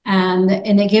 and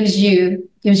it gives you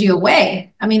a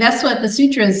way. I mean, that's what the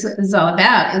sutra is all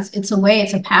about. It's a way.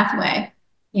 It's a pathway.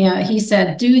 You know, he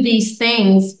said, do these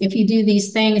things. If you do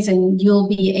these things, and you'll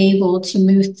be able to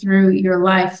move through your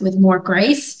life with more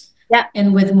grace. Yeah.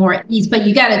 And with more ease, but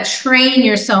you got to train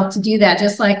yourself to do that,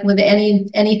 just like with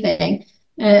anything.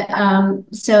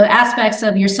 So aspects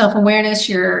of your self-awareness,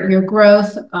 your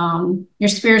growth, your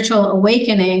spiritual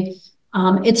awakening,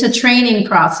 it's a training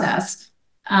process.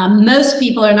 Most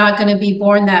people are not going to be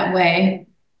born that way.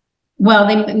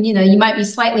 Well, you might be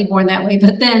slightly born that way,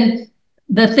 but then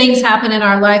the things happen in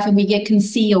our life and we get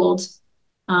concealed.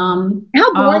 How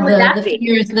boring would that be?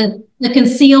 Fears, the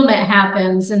concealment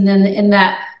happens, and then in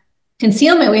that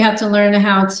concealment, we have to learn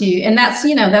how to, and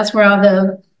that's where all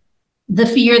the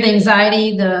fear, the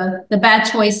anxiety, the bad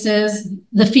choices,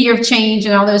 the fear of change,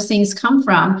 and all those things come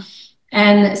from.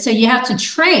 And so you have to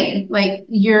train, like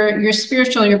your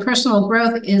spiritual, your personal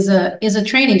growth is a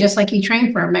training, just like you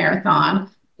train for a marathon.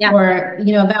 Yeah. Or, a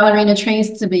ballerina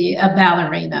trains to be a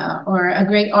ballerina, or a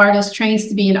great artist trains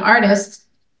to be an artist.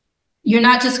 you're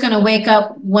not just going to wake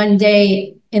up one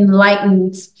day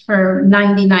enlightened for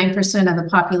 99% of the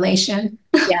population.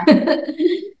 Yeah.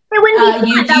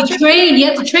 You have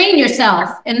to train yourself.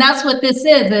 And that's what this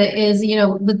is, you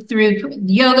know, through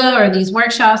yoga or these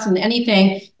workshops and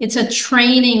anything, it's a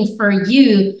training for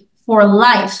you for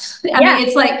life. I mean,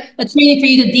 it's like a training for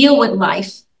you to deal with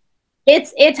life.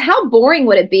 It's how boring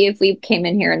would it be if we came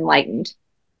in here enlightened?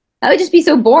 That would just be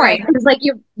so boring. It's like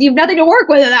you've nothing to work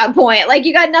with at that point. Like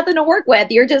you got nothing to work with.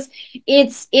 You're just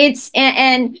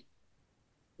and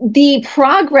the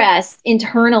progress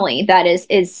internally that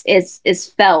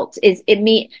is felt is it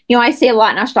me. You know, I say a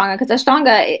lot in Ashtanga because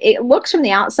Ashtanga it looks from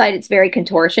the outside it's very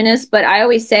contortionist, but I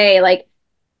always say like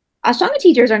Ashtanga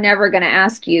teachers are never going to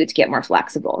ask you to get more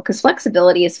flexible because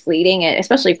flexibility is fleeting,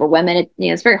 especially for women.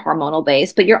 It's very hormonal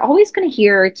based, but you're always going to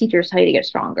hear teachers tell you to get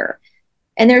stronger.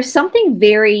 And there's something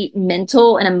very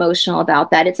mental and emotional about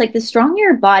that. It's like the stronger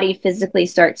your body physically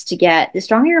starts to get, the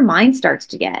stronger your mind starts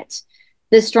to get,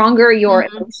 the stronger your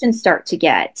emotions start to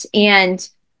get. And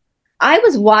I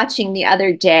was watching the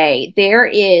other day, there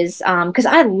is, because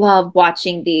I love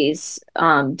watching these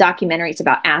documentaries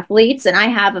about athletes. And I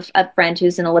have a friend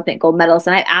who's an Olympic gold medalist,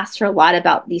 and I asked her a lot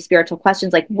about these spiritual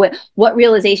questions, like what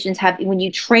realizations have, when you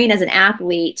train as an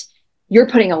athlete, you're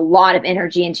putting a lot of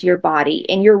energy into your body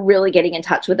and you're really getting in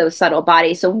touch with those subtle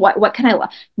bodies. So what can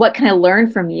I learn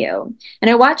from you?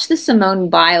 And I watched the Simone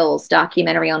Biles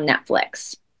documentary on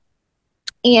Netflix.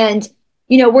 And,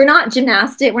 you know, we're not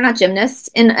gymnasts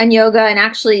in yoga, and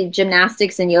actually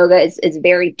gymnastics and yoga is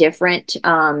very different. You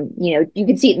know, you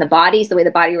can see it in the bodies, the way the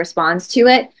body responds to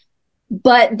it.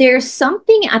 But there's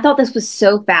something, I thought this was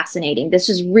so fascinating. This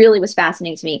just really was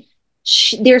fascinating to me.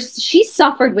 She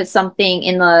suffered with something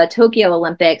in the Tokyo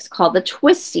Olympics called the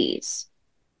twisties.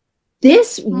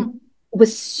 This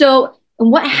was so,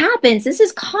 and what happens, this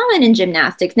is common in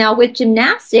gymnastics. Now with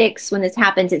gymnastics, when this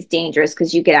happens, it's dangerous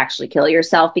because you could actually kill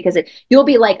yourself because you'll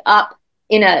be like up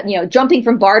in a, you know, jumping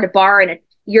from bar to bar, and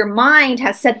your mind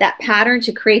has set that pattern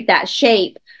to create that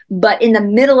shape. But in the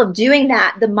middle of doing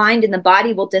that, the mind and the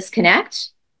body will disconnect,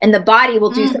 and the body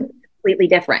will do something completely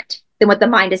different than what the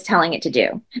mind is telling it to do.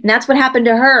 And that's what happened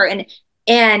to her.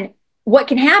 And what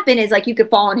can happen is like you could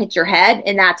fall and hit your head,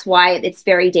 and that's why it's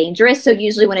very dangerous. So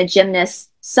usually when a gymnast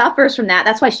suffers from that,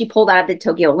 that's why she pulled out of the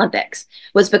Tokyo Olympics,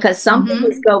 was because something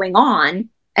was going on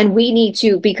and we need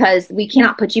to, because we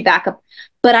cannot put you back up.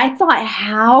 But I thought,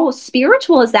 how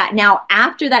spiritual is that? Now,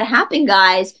 after that happened,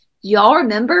 guys, y'all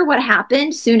remember what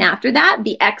happened soon after that?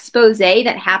 The expose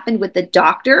that happened with the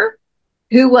doctor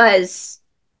who was,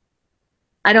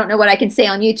 I don't know what I can say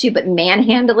on YouTube, but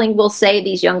manhandling, we'll say,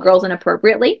 these young girls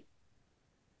inappropriately.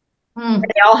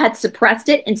 They all had suppressed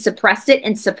it and suppressed it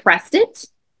and suppressed it.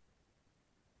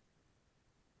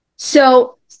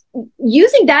 So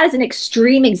using that as an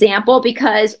extreme example,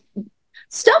 because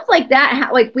stuff like that,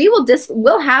 like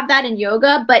we'll have that in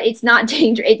yoga, but it's not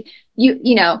dangerous.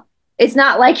 You know, it's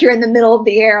not like you're in the middle of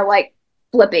the air, like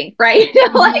flipping, right?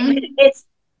 Like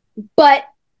but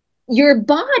your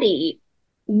body,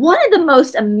 one of the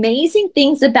most amazing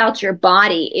things about your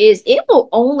body is it will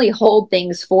only hold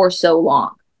things for so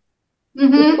long.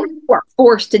 We're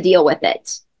forced to deal with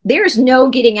it. There's no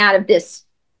getting out of this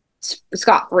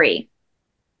scot-free.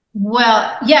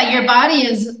 Well, yeah, your body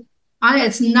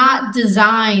it's not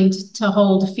designed to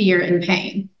hold fear and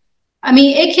pain. I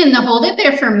mean, it can hold it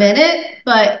there for a minute,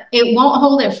 but it won't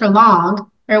hold it for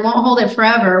long, or it won't hold it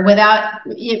forever without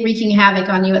it wreaking havoc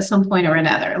on you at some point or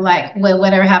another. Like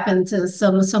whatever happened to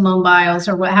Simone Biles,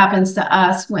 or what happens to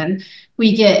us when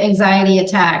we get anxiety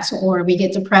attacks, or we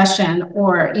get depression,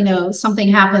 or, you know, something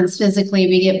happens physically,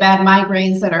 we get bad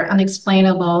migraines that are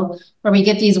unexplainable, or we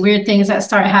get these weird things that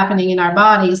start happening in our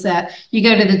bodies that you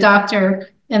go to the doctor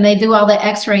and they do all the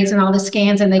x-rays and all the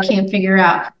scans and they can't figure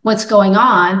out what's going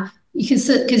on,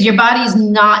 because your body is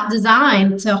not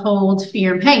designed to hold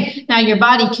fear and pain. Now, your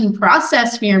body can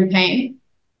process fear and pain.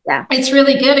 Yeah, it's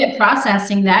really good at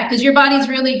processing that, because your body's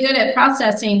really good at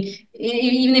processing.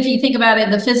 Even if you think about it,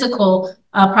 the physical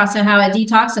process, how it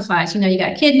detoxifies. You know, you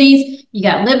got kidneys, you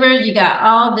got liver, you got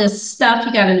all this stuff.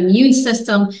 You got an immune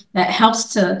system that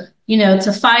helps to, you know,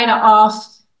 to fight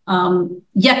off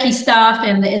yucky stuff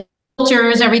and the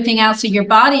cultures, everything else. So your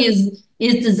body is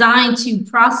designed to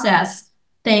process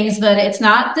things, but it's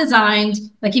not designed,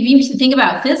 like if you think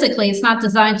about physically, it's not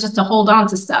designed just to hold on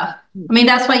to stuff. I mean,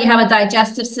 that's why you have a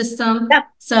digestive system. Yeah.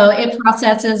 So it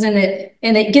processes and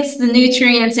it gets the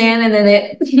nutrients in, and then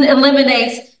it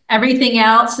eliminates everything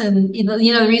else. And, you know,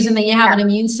 the reason that you have an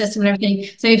immune system and everything.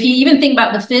 So if you even think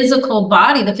about the physical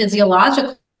body, the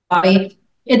physiological body,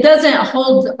 it doesn't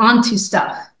hold on to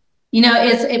stuff. You know,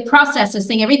 it processes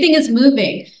things. Everything is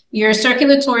moving. your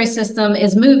circulatory system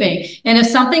is moving. And if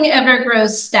something ever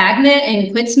grows stagnant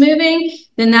and quits moving,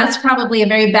 then that's probably a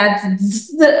very bad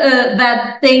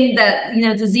thing that,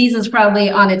 disease is probably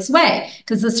on its way,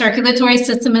 because the circulatory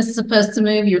system is supposed to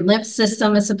move. Your lymph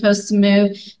system is supposed to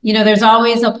move. There's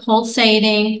always a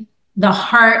pulsating. The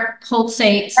heart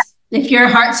pulsates. If your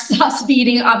heart stops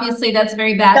beating, obviously that's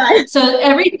very bad. So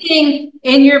everything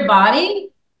in your body,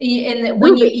 and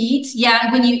when you eat,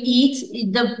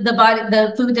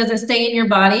 the food doesn't stay in your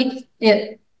body.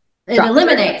 It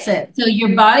eliminates it. So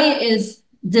your body is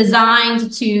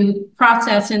designed to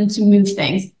process and to move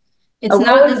things. It's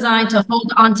not designed to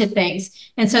hold on to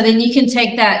things. And so then you can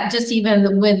take that just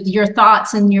even with your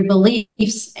thoughts and your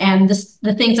beliefs and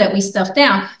the things that we stuff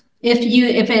down.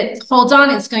 If it holds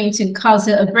on, it's going to cause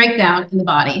a breakdown in the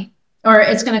body, or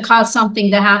it's going to cause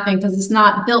something to happen, because it's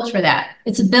not built for that.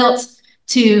 It's built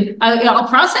to, I'll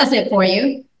process it for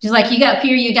you. Just like you got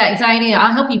fear, you got anxiety,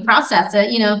 I'll help you process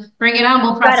it, bring it on.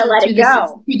 We'll process it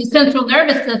through the central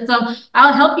nervous system.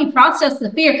 I'll help you process the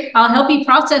fear. I'll help you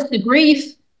process the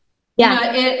grief.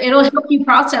 Yeah. It'll help you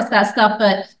process that stuff.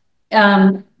 But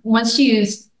once you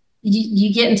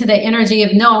get into the energy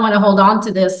of, no, I want to hold on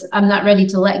to this, I'm not ready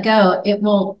to let go, it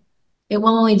will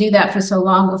only do that for so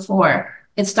long before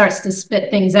it starts to spit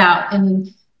things out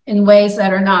in ways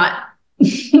that are not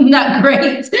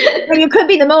great. You could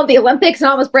be in the middle of the Olympics and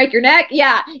almost break your neck.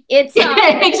 Yeah, it's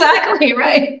exactly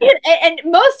right. And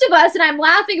most of us, and I'm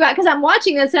laughing about, because I'm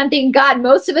watching this and I'm thinking, God,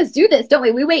 most of us do this, don't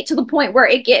we? We wait till the point where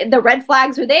the red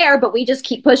flags are there, but we just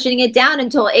keep pushing it down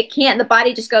until it can't. The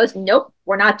body just goes, nope,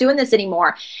 we're not doing this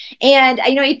anymore. And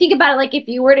you think about it, like if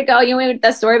you were to go,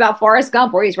 that story about Forrest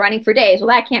Gump where he's running for days. Well,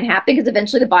 that can't happen, because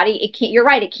eventually the body, it can't. You're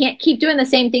right, it can't keep doing the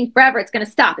same thing forever. It's going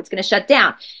to stop. It's going to shut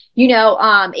down.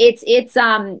 It's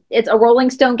a rolling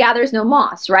stone gathers no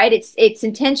moss, right? Its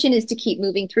intention is to keep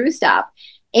moving through stuff.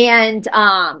 And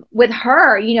with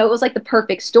her, it was like the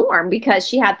perfect storm, because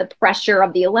she had the pressure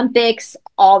of the Olympics,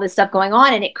 all this stuff going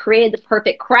on, and it created the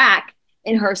perfect crack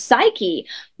in her psyche.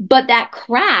 But that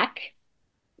crack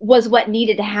was what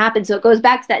needed to happen. So it goes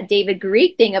back to that David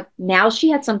Greek thing of, now she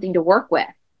had something to work with.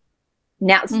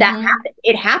 Now that happened.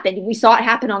 It happened. We saw it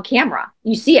happen on camera.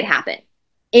 You see it happen.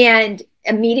 And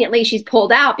immediately she's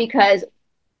pulled out, because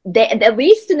they, at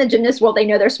least in the gymnast world, they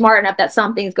know they're smart enough that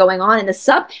something's going on in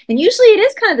and usually it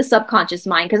is kind of the subconscious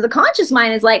mind, because the conscious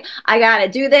mind is like, I got to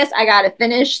do this. I got to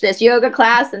finish this yoga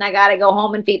class, and I got to go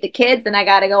home and feed the kids, and I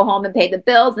got to go home and pay the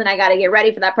bills, and I got to get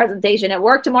ready for that presentation at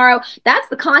work tomorrow. That's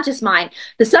the conscious mind.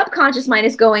 The subconscious mind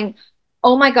is going,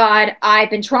 oh my God, I've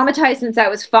been traumatized since I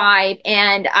was 5,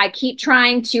 and I keep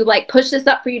trying to push this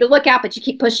up for you to look at, but you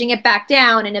keep pushing it back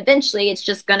down, and eventually it's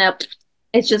just gonna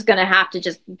have to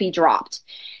just be dropped.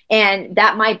 And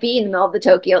that might be in the middle of the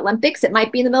Tokyo Olympics. It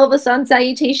might be in the middle of a sun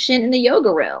salutation in the yoga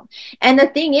room. And the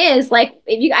thing is, I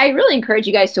really encourage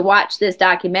you guys to watch this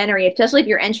documentary, especially if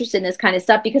you're interested in this kind of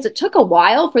stuff, because it took a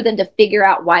while for them to figure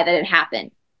out why that had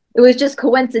happened. It was just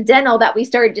coincidental that we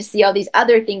started to see all these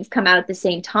other things come out at the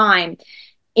same time.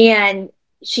 And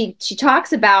she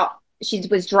talks about, she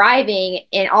was driving,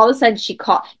 and all of a sudden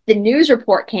the news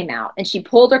report came out, and she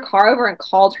pulled her car over and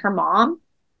called her mom.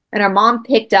 And her mom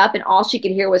picked up, and all she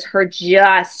could hear was her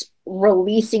just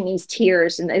releasing these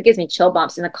tears. And it gives me chill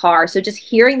bumps in the car. So just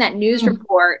hearing that news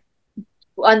report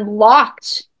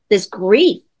unlocked this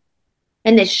grief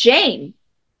and this shame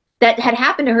that had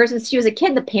happened to her since she was a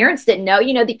kid. The parents didn't know,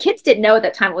 the kids didn't know at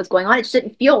that time what was going on. It just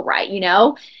didn't feel right,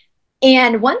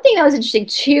 And one thing that was interesting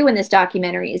too in this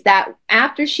documentary is that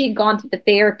after she'd gone through the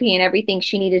therapy and everything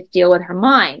she needed to deal with her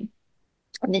mind,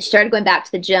 and then she started going back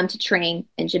to the gym to train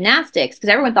in gymnastics, because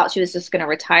everyone thought she was just going to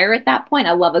retire at that point.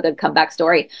 I love a good comeback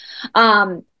story.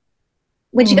 When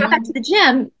she got back to the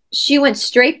gym, she went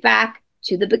straight back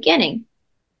to the beginning.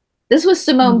 This was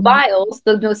Simone Biles,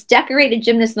 the most decorated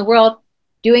gymnast in the world,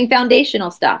 doing foundational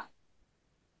stuff.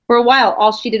 For a while,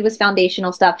 all she did was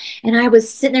foundational stuff. And I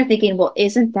was sitting there thinking, well,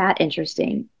 isn't that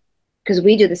interesting? Because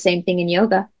we do the same thing in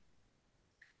yoga,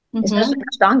 especially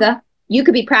Ashtanga. You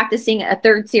could be practicing a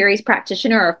 3rd series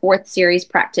practitioner or a 4th series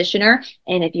practitioner.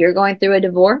 And if you're going through a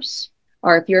divorce,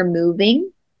 or if you're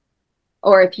moving,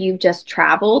 or if you've just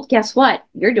traveled, guess what?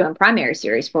 You're doing primary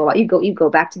series for a while. You go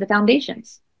back to the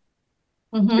foundations.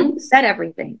 Set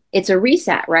everything. It's a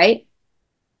reset, right?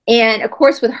 And of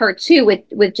course, with her too,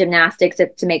 with gymnastics,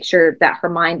 to make sure that her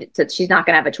mind, so she's not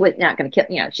going to have a twist, not going to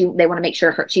kill, they want to make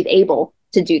sure she's able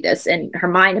to do this, and her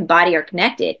mind and body are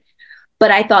connected. But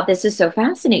I thought this is so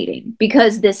fascinating,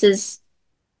 because this is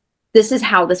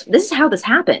how this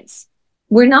happens.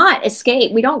 We're not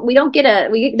escape. We don't get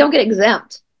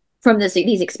exempt. from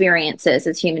these experiences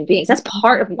as human beings. That's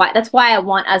part of why, that's why I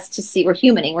want us to see we're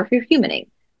humaning.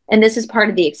 And this is part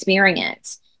of the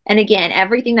experience. And again,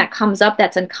 everything that comes up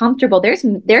that's uncomfortable, there's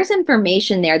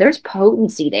information there, there's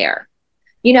potency there.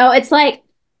 You know, it's like,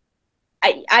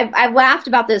 I've laughed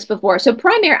about this before. So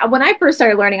when I first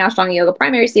started learning Ashtanga yoga,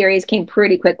 primary series came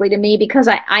pretty quickly to me because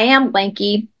I am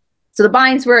lanky. So the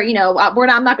binds were, you know,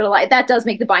 I'm not going to lie, that does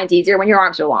make the binds easier when your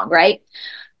arms are long, right?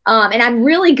 And I'm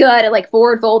really good at like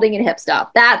forward folding and hip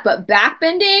stuff. But back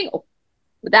bending,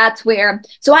 that's where,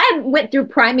 so I went through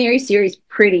primary series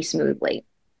pretty smoothly.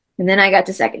 And then I got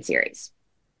to second series.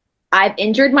 I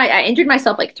injured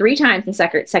myself like 3 times in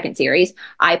second series.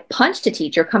 I punched a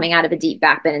teacher coming out of a deep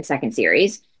back bend in second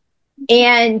series.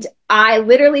 And I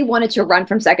literally wanted to run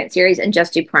from second series and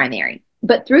just do primary.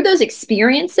 But through those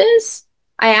experiences,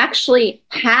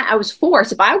 I was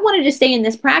forced, if I wanted to stay in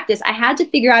this practice, I had to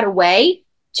figure out a way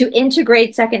to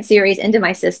integrate second series into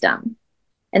my system.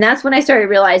 And that's when I started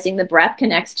realizing the breath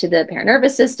connects to the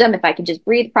paranervous system. If I can just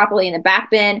breathe properly in the back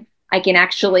bend, I can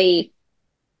actually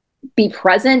be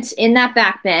present in that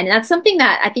back bend. And that's something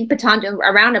that I think Patanjali,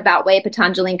 a roundabout way,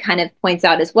 Patanjali kind of points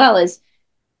out as well, is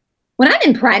when I'm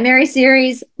in primary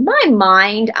series, my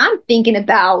mind, I'm thinking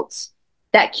about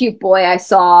that cute boy I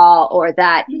saw, or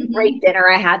that great dinner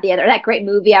I had that great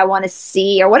movie I want to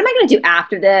see, or what am I going to do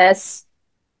after this?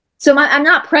 So I'm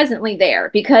not presently there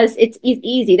because it's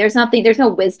easy. There's no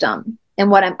wisdom in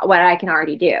what I can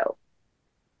already do.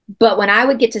 But when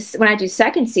I do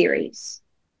second series,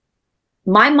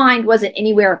 my mind wasn't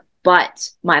anywhere but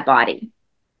my body.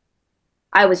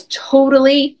 I was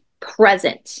totally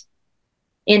present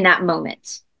in that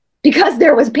moment because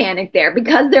there was panic there,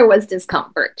 because there was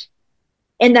discomfort,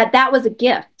 and that was a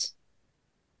gift.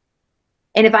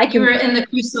 And if I can, you were in the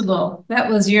crucible. That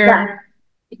was your,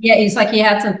 yeah. It's like you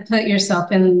had to put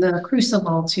yourself in the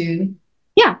crucible to,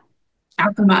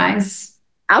 alchemize.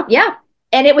 Yeah.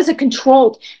 And it was a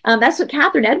controlled, that's what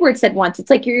Catherine Edwards said once. It's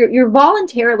like you're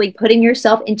voluntarily putting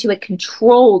yourself into a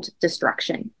controlled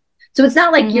destruction. So it's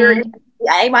not like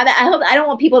I don't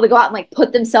want people to go out and like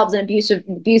put themselves in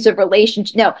abusive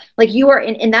relationship. No, like you are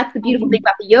in, and that's the beautiful thing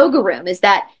about the yoga room, is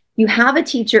that you have a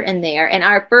teacher in there. And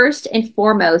our first and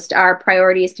foremost, our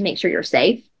priority is to make sure you're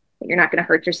safe, that you're not going to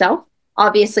hurt yourself.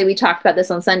 Obviously, we talked about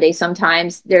this on Sunday.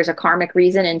 Sometimes there's a karmic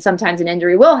reason, and sometimes an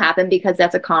injury will happen because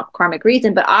that's a karmic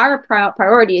reason. But our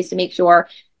priority is to make sure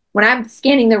when I'm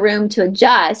scanning the room to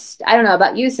adjust, I don't know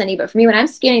about you, Cindy, but for me, when I'm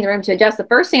scanning the room to adjust, the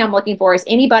first thing I'm looking for is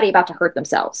anybody about to hurt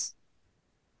themselves.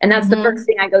 And that's the first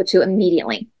thing I go to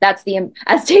immediately. That's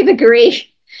as David Gurry,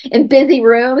 in busy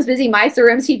MISA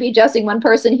rooms, he'd be adjusting one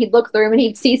person, he'd look through and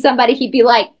he'd see somebody, he'd be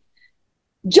like,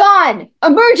 John,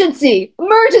 emergency,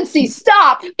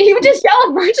 stop. He would just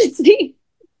yell emergency.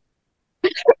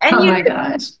 And my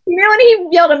gosh. You know, when he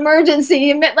yelled emergency,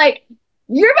 he meant like,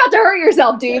 you're about to hurt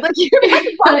yourself, dude. Like you're about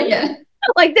to pop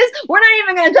like this. We're not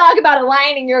even going to talk about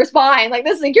aligning your spine. Like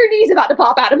this, like your knee's about to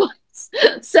pop out of place.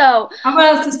 So I'm going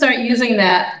to have to start using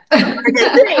that.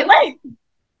 Like,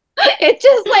 it's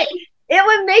just like, it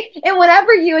would make, and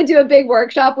whenever you would do a big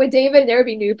workshop with David, there would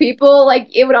be new people, like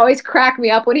it would always crack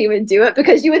me up when he would do it,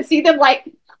 because you would see them like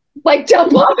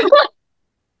jump up. Because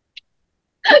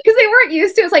they weren't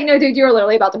used to it. It's like, no, dude, you were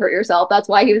literally about to hurt yourself. That's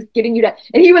why he was getting you to,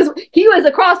 and he was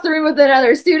across the room with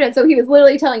another student. So he was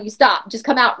literally telling you, stop, just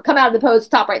come out of the pose,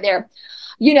 stop right there.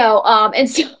 You know, and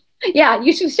so, yeah,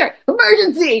 you should start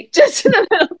emergency just in the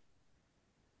middle.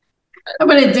 I'm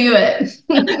going to do it.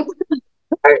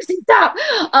 Stop.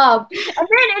 And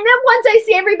then once I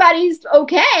see everybody's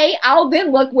okay, I'll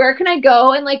then look, where can I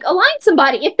go and like align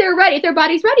somebody if they're ready, if their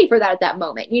body's ready for that at that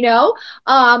moment, you know.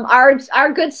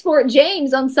 Our good sport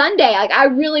James on Sunday, like I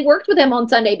really worked with him on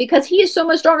Sunday because he is so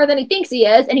much stronger than he thinks he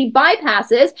is, and he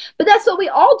bypasses. But that's what we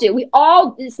all do.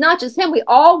 It's not just him, we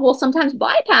all will sometimes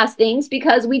bypass things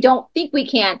because we don't think we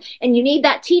can. And you need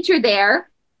that teacher there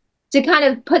to kind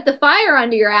of put the fire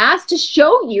under your ass to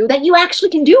show you that you actually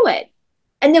can do it.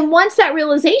 And then once that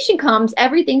realization comes,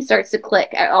 everything starts to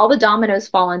click. All the dominoes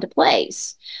fall into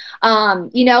place.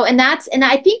 You know, and I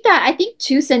think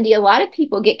too, Cindy, a lot of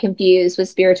people get confused with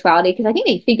spirituality because I think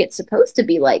they think it's supposed to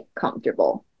be like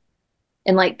comfortable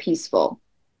and like peaceful.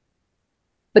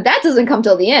 But that doesn't come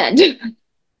till the end.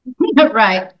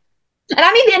 Right. And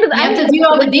I mean, the end of the you have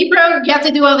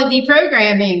to do all the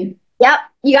deprogramming. Yep.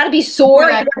 You got to be sore.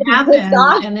 And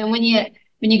then when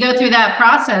you go through that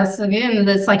process, again,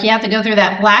 it's like you have to go through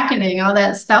that blackening. All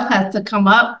that stuff has to come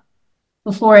up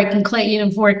before it can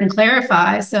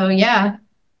clarify. So yeah,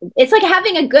 it's like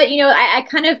having a good, I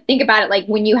kind of think about it like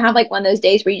when you have like one of those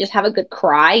days where you just have a good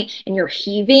cry and you're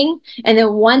heaving. And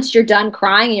then once you're done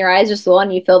crying and your eyes are swollen,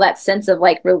 and you feel that sense of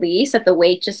like release, that the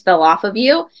weight just fell off of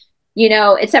you,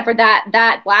 except for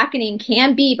that blackening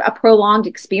can be a prolonged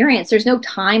experience. There's no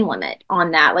time limit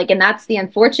on that. Like, and that's the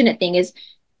unfortunate thing is,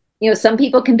 some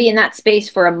people can be in that space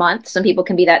for a month. Some people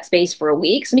can be that space for a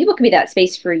week. Some people can be that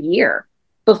space for a year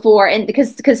before. And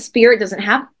because spirit doesn't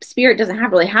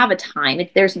really have a time.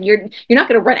 You're not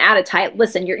going to run out of time.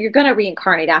 Listen, you're going to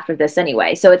reincarnate after this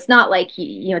anyway. So it's not like,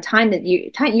 you're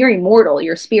immortal,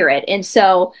 your spirit. And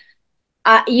so,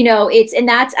 I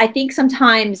think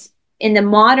sometimes in the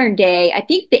modern day, I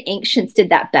think the ancients did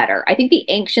that better. I think the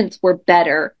ancients were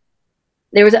better.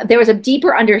 There was a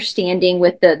deeper understanding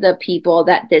with the people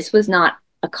that this was not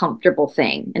a comfortable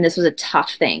thing and this was a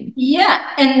tough thing.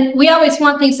 Yeah, and we always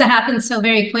want things to happen so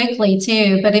very quickly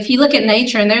too. But if you look at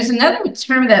nature, and there's another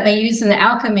term that they use in the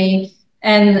alchemy,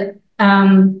 and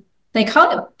they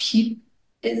call it.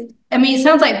 It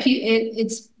sounds like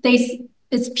it's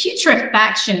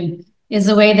putrefaction is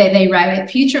the way that they write it.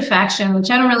 Putrefaction,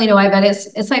 which I don't really know why, but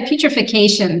it's like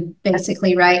putrefaction,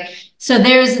 basically, right? So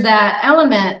there's that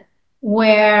element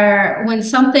where when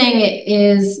something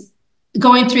is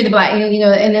going through the black,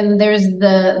 and then there's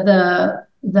the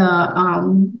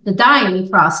dying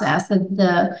process,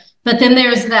 but then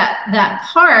there's that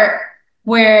part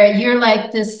where you're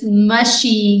like this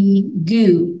mushy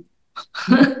goo,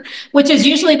 which is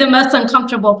usually the most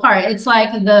uncomfortable part. It's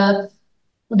like the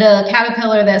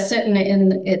caterpillar that's sitting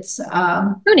in its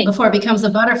before it becomes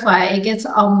a butterfly, it gets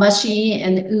all mushy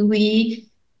and ooey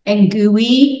and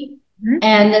gooey.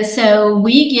 And so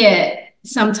we get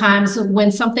sometimes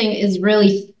when something is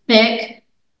really thick,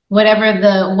 what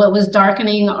was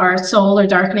darkening our soul or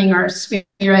darkening our spirit,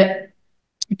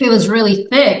 if it was really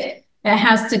thick, it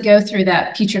has to go through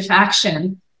that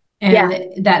putrefaction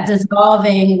and that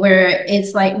dissolving where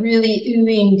it's like really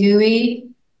ooey and gooey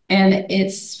and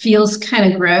it feels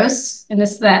kind of gross. And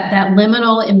it's that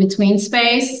liminal in between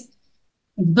space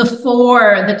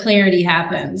before the clarity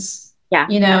happens. Yeah.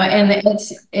 And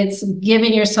it's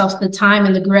giving yourself the time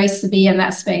and the grace to be in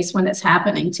that space when it's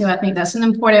happening too. I think that's an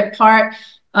important part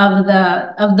of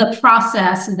the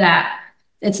process that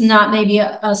it's not maybe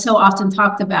so often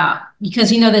talked about, because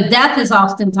the death is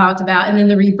often talked about and then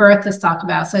the rebirth is talked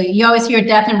about. So you always hear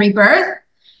death and rebirth,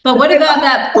 but what about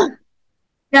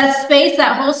that space,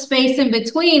 that whole space in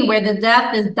between where the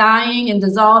death is dying and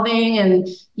dissolving and,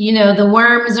 the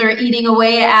worms are eating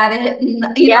away at it. And,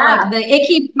 like the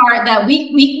icky part that we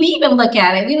even look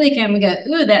at it. We look at it and we go,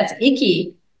 ooh, that's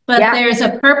icky. But there's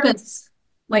a purpose,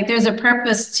 there's a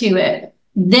purpose to it.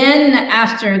 Then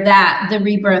after that, the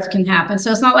rebirth can happen.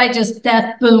 So it's not like just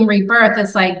death, boom, rebirth.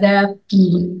 It's like death.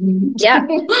 Yeah.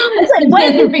 It's like,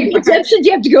 what Egyptians,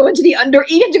 you have to go you have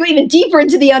to go even deeper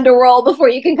into the underworld before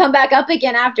you can come back up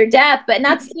again after death. But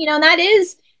that's, that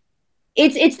is,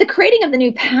 it's the creating of the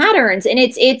new patterns. And we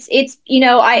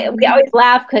always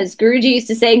laugh because Guruji used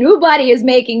to say, new body is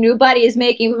making. But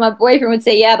my boyfriend would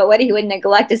say, yeah, but what he would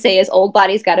neglect to say is old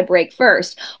body's got to break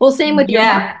first. Well, same with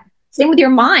your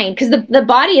mind, because the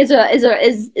body is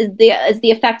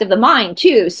the effect of the mind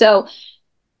too. So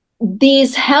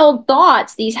these held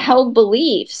thoughts, these held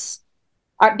beliefs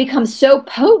become so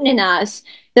potent in us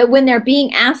that when they're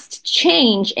being asked to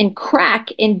change and crack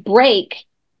and break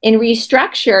and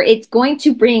restructure, it's going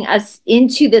to bring us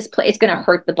into this place. It's going to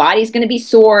hurt the body. It's going to be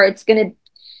sore. It's going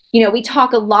to, we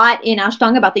talk a lot in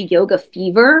Ashtanga about the yoga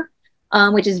fever,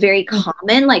 which is very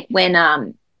common. Like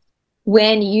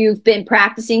when you've been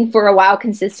practicing for a while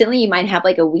consistently, you might have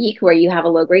like a week where you have a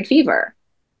low-grade fever.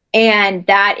 And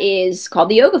that is called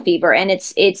the yoga fever. And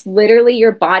it's literally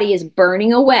your body is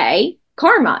burning away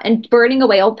karma and burning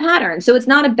away old patterns. So it's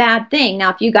not a bad thing.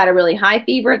 Now, if you got a really high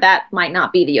fever, that might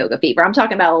not be the yoga fever. I'm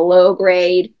talking about a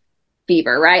low-grade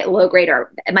fever, right? Low grade,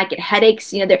 or it might get headaches,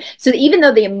 so even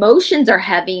though the emotions are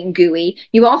heavy and gooey,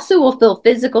 you also will feel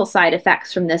physical side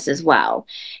effects from this as well.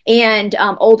 And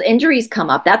old injuries come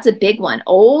up. That's a big one.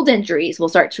 Old injuries will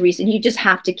start to recede. You just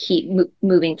have to keep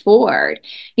moving forward.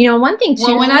 One thing too.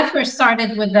 Well, when I first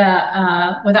started with the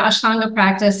Ashtanga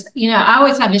practice, I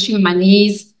always have issue with my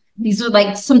knees. These were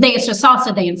like some days just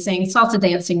salsa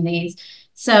dancing knees.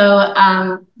 So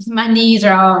my knees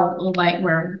are all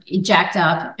were jacked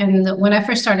up. And when I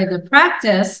first started the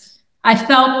practice, I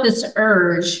felt this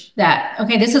urge that,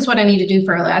 okay, this is what I need to do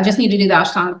I just need to do the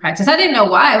Ashtanga practice. I didn't know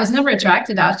why. I was never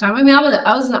attracted to Ashtanga.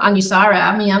 I was an Anusara.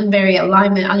 I'm very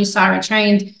alignment, Anusara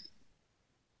trained.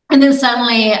 And then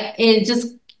suddenly it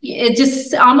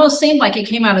just almost seemed like it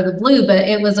came out of the blue, but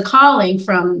it was a calling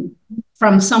from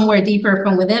somewhere deeper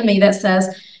from within me that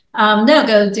says, No,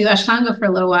 go do Ashtanga for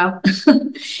a little while.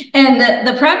 And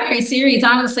the primary series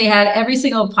honestly had every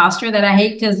single posture that I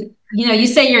hate because, you know, you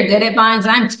say you're good at binds,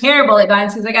 and I'm terrible at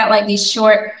binds because I got like these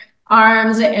short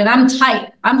arms and I'm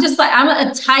tight. I'm just like, I'm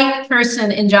a tight person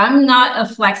in general. I'm not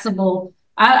a flexible.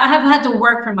 I have had to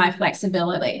work for my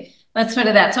flexibility. Let's put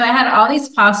it that. So I had all these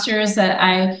postures that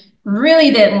I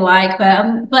really didn't like,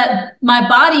 but my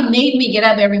body made me get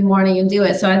up every morning and do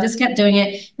it. So I just kept doing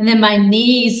it. And then my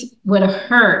knees would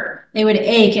hurt. They would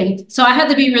ache. And so I had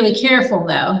to be really careful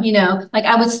though, you know, like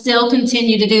I would still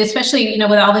continue to do, especially, you know,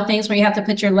 with all the things where you have to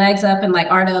put your legs up and like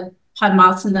Ardha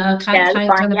Padmasana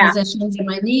kind of positions, and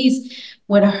my knees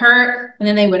would hurt and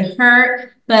then they would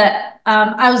hurt. But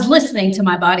I was listening to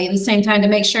my body at the same time to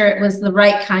make sure it was the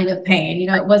right kind of pain. You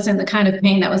know, it wasn't the kind of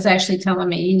pain that was actually telling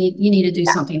me you need to do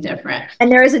something different.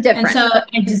 And there is a difference. And so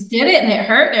I just did it, and it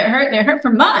hurt, and it hurt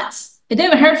for months. It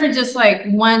didn't hurt for just like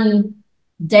one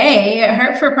day. It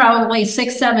hurt for probably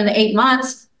 6, 7, 8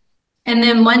 months. And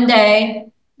then one day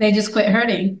they just quit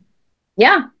hurting.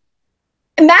 Yeah.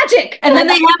 Magic. And then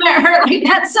they haven't hurt like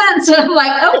that since. So I'm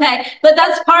like, okay, but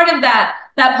that's part of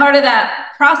that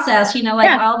process, you know,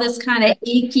 like all this kind of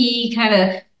achy kind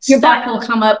of stuff will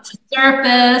come up to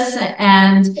surface.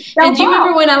 And do you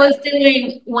remember when I was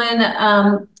doing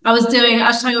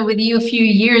Ashtanga with you a few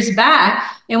years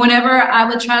back, and whenever I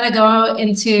would try to go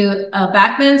into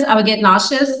back bends, I would get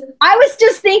nauseous. I was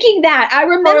just thinking that. I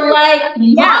remember for like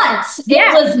months.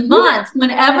 It was months.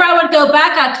 Whenever I would go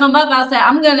back, I'd come up and I'd say,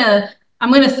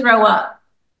 I'm gonna throw up.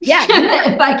 Yeah. You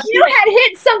had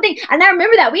hit something. And I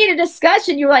remember that we had a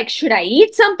discussion. You were like, should I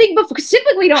eat something before?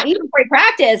 Typically we don't eat before we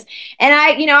practice. And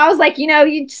I was like,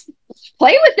 you just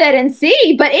play with it and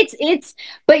see. But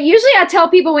but usually I tell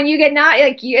people when you get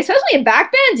especially in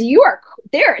back bends,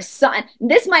 there is something.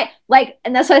 This might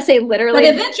and that's why I say literally.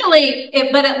 But eventually,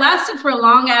 it lasted for a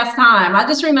long ass time. I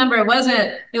just remember it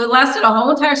lasted a whole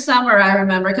entire summer. I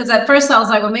remember because at first I was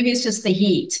like, well, maybe it's just the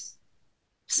heat.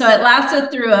 So it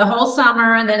lasted through a whole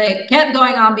summer, and then it kept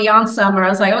going on beyond summer. I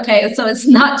was like, okay, so it's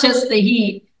not just the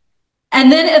heat.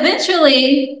 And then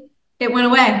eventually it went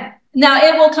away. Now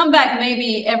it will come back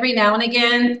maybe every now and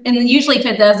again. And usually if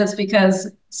it does, it's because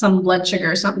some blood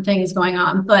sugar or something is going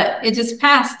on, but it just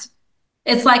passed.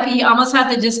 It's like you almost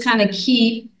have to just kind of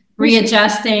keep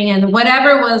readjusting, and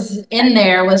whatever was in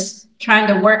there was trying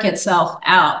to work itself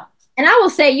out. And I will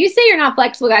say, you say you're not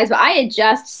flexible, guys, but I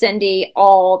adjust Cindy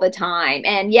all the time.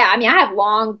 And yeah, I mean, I have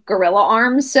long gorilla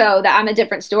arms, so I'm a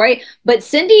different story. But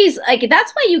Cindy's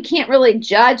that's why you can't really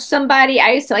judge somebody.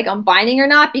 I used to on binding or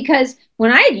not, because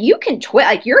you can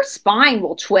twist, your spine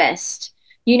will twist.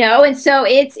 And so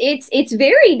it's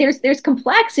very, there's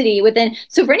complexity within.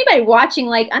 So for anybody watching,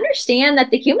 understand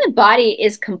that the human body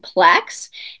is complex,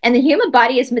 and the human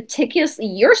body is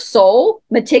your soul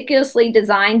meticulously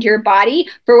designed your body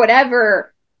for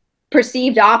whatever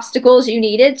perceived obstacles you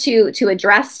needed to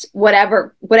address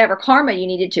whatever karma you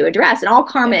needed to address. And all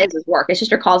karma is work. It's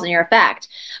just your cause and your effect.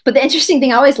 But the interesting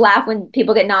thing, I always laugh when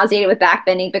people get nauseated with back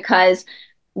bending, because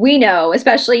we know,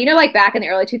 especially, back in the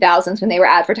early 2000s when they were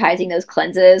advertising those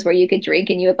cleanses where you could drink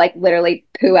and you would literally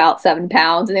poo out 7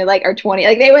 pounds, and they or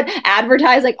 20, they would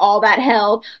advertise all that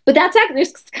hell. But that's actually,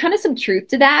 there's kind of some truth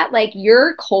to that.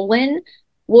 Your colon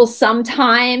will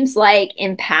sometimes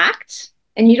impact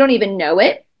and you don't even know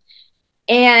it.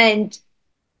 And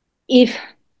I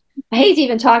hate to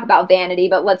even talk about vanity,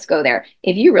 but let's go there.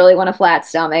 If you really want a flat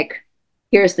stomach,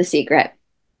 here's the secret.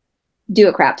 Do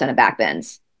a crap ton of back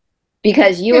bends.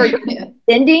 Because you are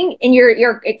bending and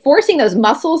you're forcing those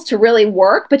muscles to really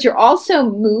work, but you're also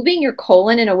moving your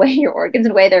colon in a way, your organs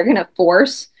in a way they're going to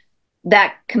force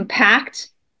that compact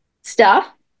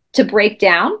stuff to break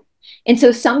down. And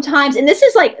so sometimes, and this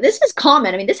is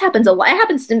common. I mean, this happens a lot. It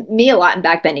happens to me a lot in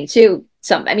back bending too.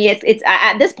 It's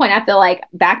at this point, I feel like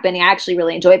back bending, I actually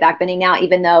really enjoy back bending now,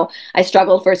 even though I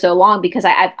struggled for so long, because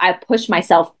I pushed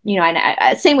myself,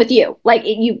 and same with you.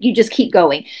 You just keep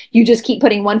going. You just keep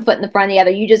putting one foot in the front of the other.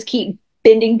 You just keep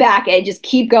bending back and just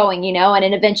keep going, and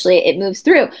then eventually it moves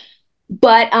through.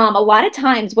 But a lot of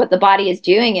times what the body is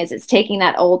doing is it's taking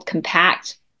that old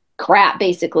compact crap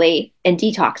basically and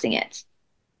detoxing it.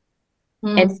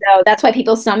 And so that's why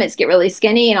people's stomachs get really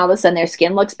skinny and all of a sudden their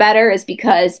skin looks better, is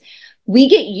because we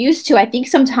get used to, I think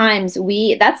sometimes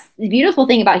that's the beautiful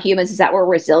thing about humans, is that we're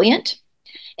resilient.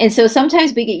 And so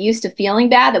sometimes we get used to feeling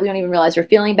bad that we don't even realize we're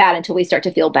feeling bad until we start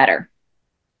to feel better.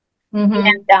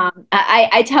 And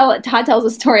Todd tells a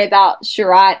story about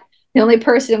Sharat, the only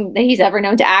person that he's ever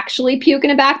known to actually puke in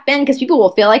a back bend, because people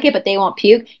will feel like it, but they won't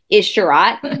puke, is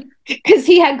Sharat. because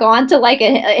he had gone to like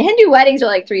a Hindu weddings are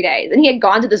like 3 days, and he had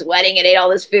gone to this wedding and ate all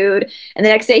this food, and the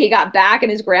next day he got back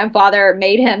and his grandfather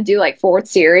made him do like fourth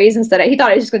series instead of, he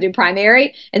thought he was just going to do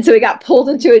primary, and so he got pulled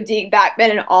into a deep back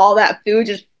bend and all that food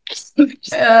just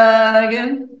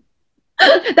Again.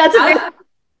 that's a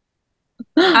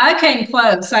I came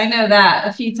close. I know that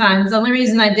a few times. The only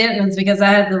reason I didn't was because I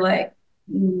had to like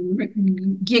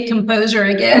get composure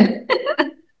again.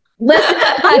 Listen,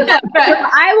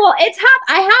 I will.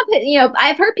 I have,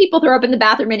 I've heard people throw up in the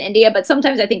bathroom in India, but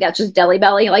sometimes I think that's just Delhi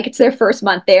belly. Like it's their first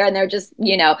month there, and they're just,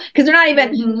 because they're not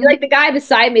even like the guy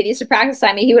beside me, that used to practice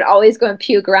beside me. He would always go and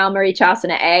puke around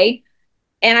Marichasana A,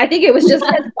 and I think it was just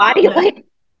his body like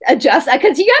adjust,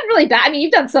 because you haven't really back. I mean,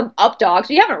 you've done some up dogs,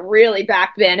 but you haven't really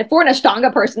back bend. If we're an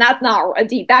Ashtanga person, that's not a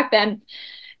deep back bend.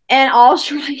 And all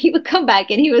Sharat, he would come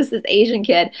back in. He was this Asian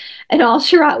kid, and all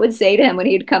Sharat would say to him when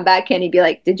he'd come back in, he'd be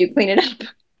like, "Did you clean it up?"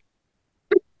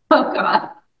 Oh God.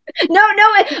 No,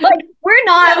 like we're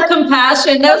not no like,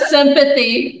 compassion, no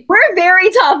sympathy. We're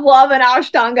very tough love in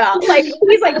Ashtanga. Like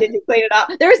he's like, "Did you clean it up?"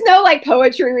 There's no like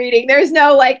poetry reading. There's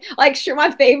no like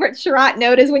my favorite Sharat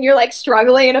note is when you're like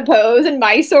struggling in a pose in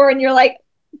Mysore and you're like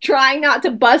trying not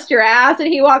to bust your ass, and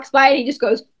he walks by and he just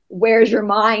goes, "Where's your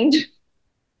mind?"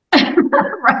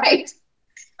 Right.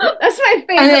 That's my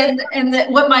favorite. And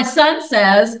then what my son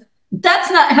says,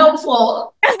 that's not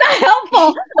helpful. That's not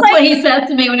helpful. That's what he says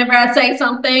to me whenever I say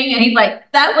something, and he's like,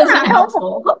 that was not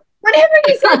helpful. Whenever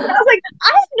he says that, I was like,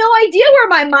 I have no idea where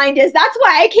my mind is. That's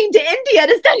why I came to India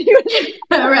to study with you.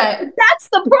 Right. That's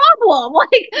the problem.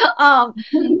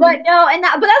 But no,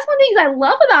 but that's one of the things I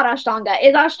love about Ashtanga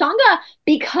is Ashtanga,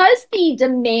 because the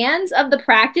demands of the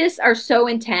practice are so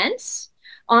intense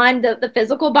on the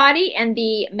physical body and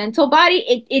the mental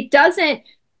body, it doesn't,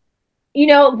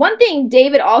 one thing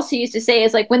David also used to say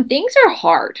is like, when things are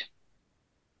hard,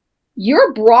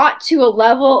 you're brought to a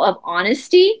level of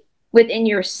honesty within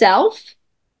yourself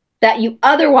that you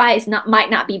otherwise might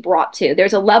not be brought to.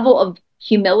 There's a level of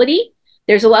humility,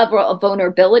 there's a level of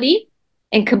vulnerability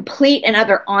and complete and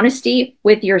utter honesty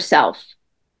with yourself.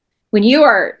 When you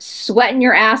are sweating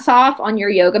your ass off on your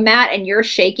yoga mat and you're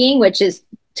shaking, which is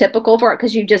typical for it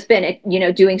because you've just been,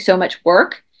 doing so much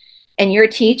work, and your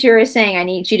teacher is saying, "I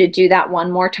need you to do that one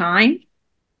more time,"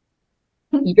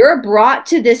 you're brought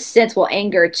to this sense,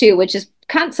 anger too, which is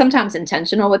kind of sometimes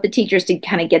intentional with the teachers to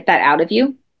kind of get that out of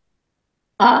you.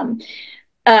 One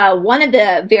of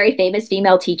the very famous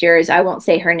female teachers, I won't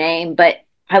say her name, but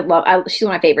she's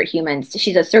one of my favorite humans.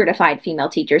 She's a certified female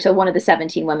teacher. So one of the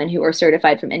 17 women who are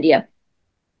certified from India.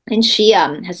 And she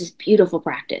has this beautiful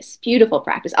practice.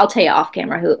 I'll tell you off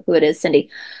camera who it is,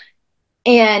 Cindy.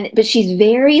 But she's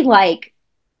very like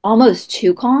almost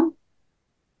too calm.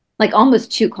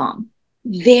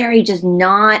 Very just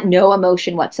no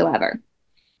emotion whatsoever.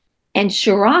 And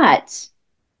Sharat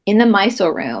in the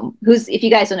Mysore room, who's, if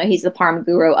you guys don't know, he's the Param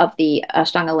Guru of the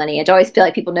Ashtanga lineage. I always feel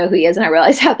like people know who he is, and I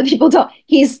realize half the people don't.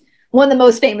 He's one of the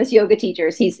most famous yoga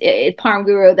teachers. He's Param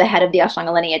Guru, the head of the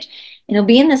Ashtanga lineage. And he'll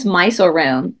be in this Mysore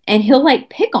room and he'll like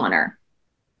pick on her.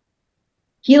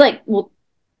 He like will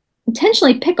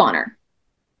intentionally pick on her.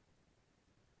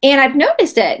 And I've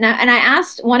noticed it. And I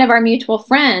asked one of our mutual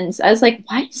friends, I was like,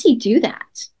 why does he do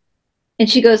that? And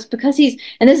she goes, because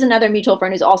and this is another mutual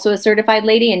friend who's also a certified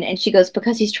lady. And she goes,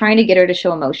 because he's trying to get her to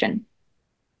show emotion.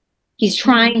 He's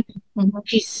trying,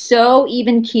 she's so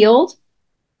even keeled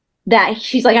that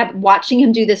she's like, I've been watching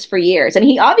him do this for years. And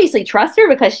he obviously trusts her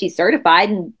because she's certified,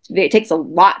 and it takes a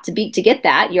lot to get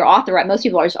that. You're authorized. Most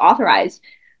people are just authorized.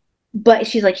 But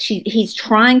she's like, he's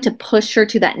trying to push her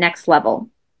to that next level,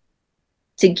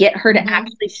 to get her to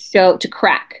actually to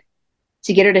crack,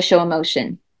 to get her to show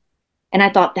emotion. And I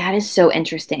thought, that is so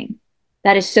interesting.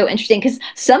 That is so interesting, because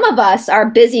some of us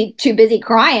are too busy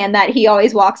crying that he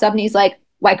always walks up and he's like,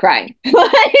 why crying? He's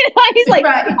like,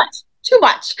 right. Too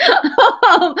much.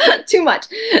 Too much.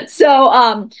 So,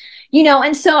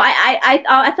 and so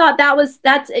I thought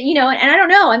that's, and I don't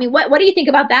know. I mean, what do you think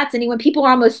about that, Cindy? When people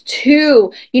are almost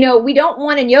too, we don't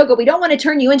want in yoga, we don't want to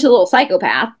turn you into a little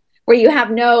psychopath where you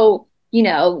have no,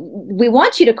 we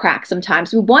want you to crack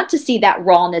sometimes. We want to see that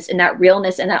rawness and that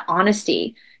realness and that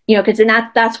honesty, because then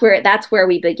that's where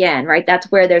we begin, right? That's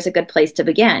where there's a good place to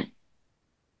begin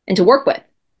and to work with.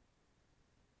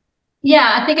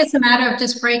 Yeah, I think it's a matter of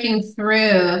just breaking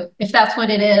through, if that's what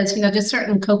it is, just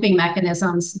certain coping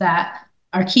mechanisms that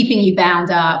are keeping you bound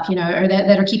up, or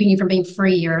that are keeping you from being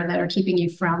free, or that are keeping you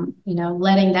from,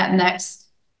 letting that next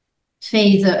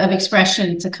phase of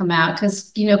expression to come out.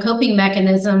 Because, coping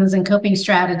mechanisms and coping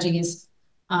strategies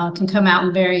can come out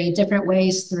in very different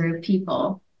ways through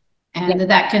people. And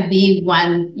that could be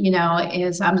one,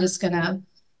 is I'm just going to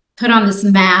put on this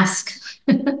mask.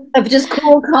 Of just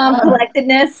cool, calm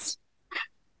collectedness.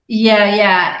 Yeah,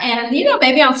 yeah. And, you know,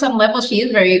 maybe on some level she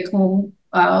is very cool,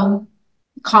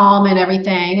 calm and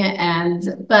everything.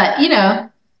 And, but, you know,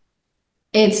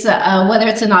 it's whether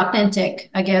it's an authentic,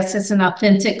 I guess it's an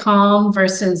authentic calm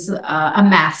versus a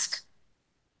mask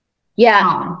Yeah.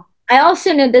 calm. I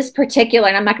also know this particular,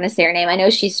 and I'm not going to say her name. I know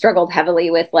she struggled heavily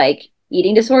with like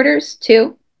eating disorders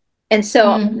too. And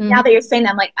so now that Mm-hmm. you're saying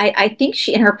that, I'm like, I think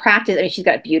she, in her practice, I mean, she's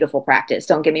got a beautiful practice,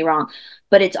 don't get me wrong,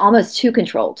 but it's almost too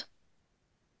controlled.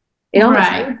 It almost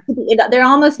Right. needs to be, there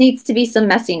almost needs to be some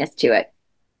messiness to it.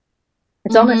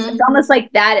 It's Mm-hmm. almost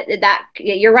like that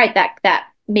you're right, that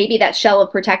maybe that shell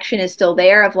of protection is still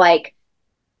there of like,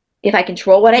 if I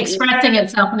control what I eat. Expressing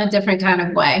itself in a different kind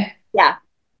of way. Yeah.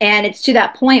 And it's to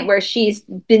that point where she's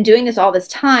been doing this all this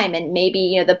time. And maybe,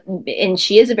 you know, and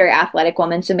she is a very athletic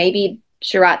woman. So maybe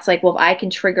Sharat's like, well, if I can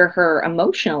trigger her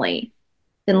emotionally,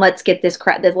 then let's get this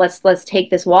let's take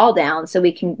this wall down so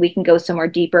we can go somewhere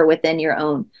deeper within your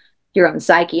own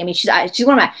psyche. I mean, she's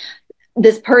one of my,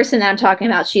 this person that I'm talking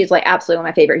about, she is like absolutely one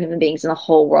of my favorite human beings in the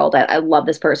whole world. I love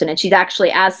this person. And she's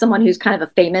actually, as someone who's kind of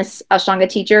a famous Ashtanga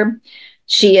teacher,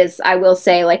 she is, I will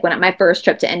say, like when at my first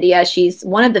trip to India, she's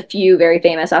one of the few very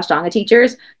famous Ashtanga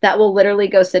teachers that will literally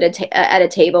go sit at a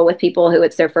table with people who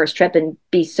it's their first trip and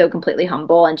be so completely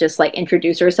humble and just like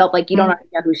introduce herself. Like you don't Mm-hmm.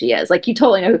 know who she is. Like you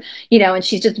totally know, you know, and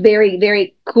she's just very,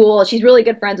 very cool. She's really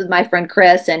good friends with my friend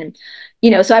Chris. And you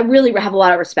know, so I really have a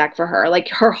lot of respect for her. Like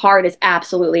her heart is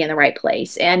absolutely in the right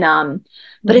place. And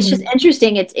but it's just Mm-hmm.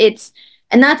 interesting.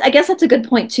 And that's, I guess that's a good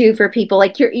point too for people.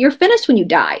 Like you're finished when you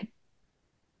die.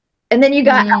 And then you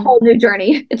got a Mm-hmm. whole new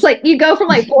journey. It's like you go from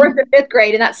like fourth to fifth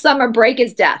grade and that summer break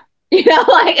is death. You know,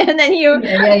 like and then Yeah,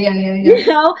 yeah, yeah, yeah, yeah. you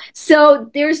know, so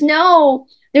there's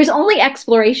only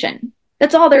exploration.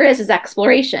 That's all there is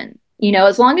exploration. You know,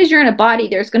 as long as you're in a body,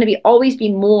 there's going to be always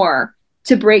be more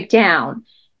to break down.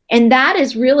 And that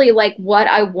is really like what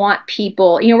I want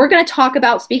people, you know, we're going to talk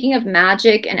about, speaking of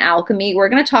magic and alchemy, we're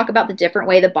going to talk about the different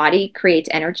way the body creates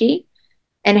energy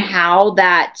and how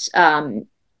that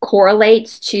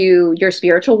correlates to your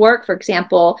spiritual work. For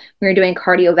example, when you're doing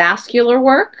cardiovascular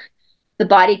work, the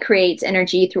body creates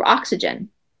energy through oxygen,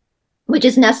 which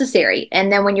is necessary.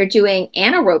 And then when you're doing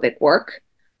anaerobic work,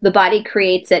 the body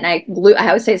creates it. And I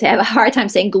always say I have a hard time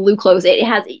saying glucose.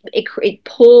 It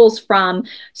pulls from.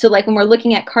 So like when we're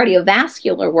looking at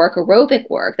cardiovascular work, aerobic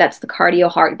work, that's the cardio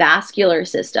heart vascular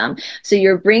system. So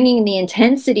you're bringing the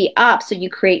intensity up. So you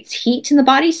create heat in the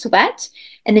body, sweat,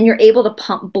 and then you're able to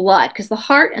pump blood because the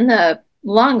heart and the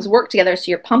lungs work together.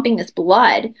 So you're pumping this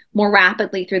blood more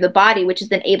rapidly through the body, which is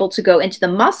then able to go into the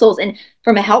muscles. And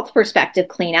from a health perspective,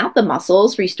 clean out the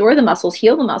muscles, restore the muscles,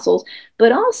 heal the muscles.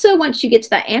 But also once you get to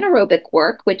that anaerobic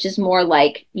work, which is more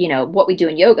like, you know, what we do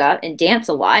in yoga and dance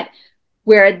a lot,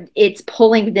 where it's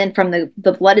pulling then from the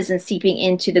blood isn't seeping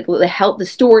into the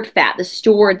stored fat, the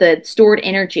stored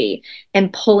energy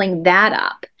and pulling that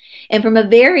up. And from a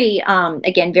very,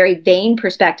 again, very vain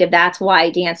perspective, that's why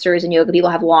dancers and yoga people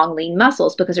have long, lean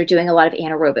muscles because they're doing a lot of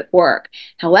anaerobic work.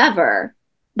 However,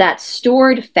 that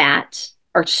stored fat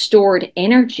or stored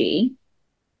energy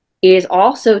is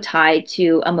also tied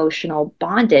to emotional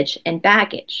bondage and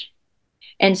baggage.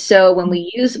 And so when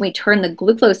we turn the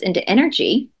glucose into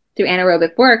energy through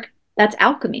anaerobic work, that's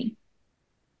alchemy.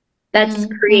 That's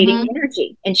creating Mm-hmm.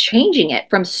 energy and changing it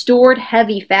from stored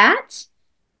heavy fat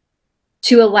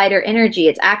to a lighter energy.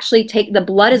 It's actually the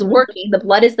blood is working. The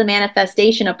blood is the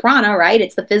manifestation of prana, right?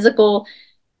 It's the physical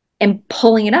and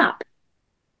pulling it up.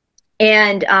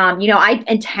 And, you know, I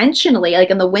intentionally,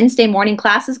 like in the Wednesday morning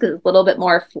classes, because it's a little bit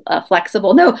more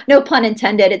flexible. No pun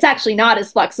intended. It's actually not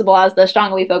as flexible as the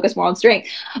Ashtanga. We focus more on strength.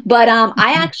 But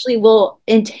I actually will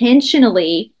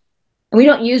intentionally, and we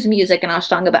don't use music in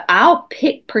Ashtanga, but I'll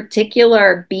pick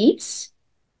particular beats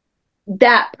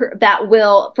that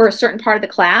will, for a certain part of the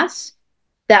class,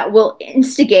 that will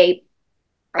instigate.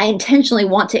 I intentionally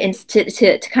want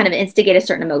to kind of instigate a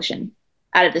certain emotion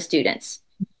out of the students.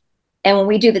 And when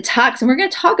we do the tux, and we're going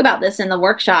to talk about this in the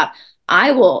workshop,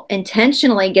 I will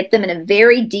intentionally get them in a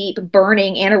very deep,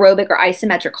 burning anaerobic or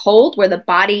isometric hold where the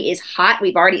body is hot.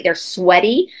 They're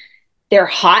sweaty, they're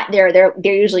hot, they're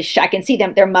usually, I can see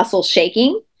them, their muscles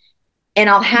shaking. And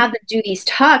I'll have them do these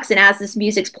tucks. And as this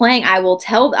music's playing, I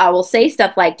will say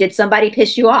stuff like, did somebody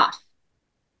piss you off?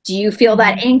 Do you feel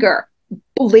that Mm-hmm. anger?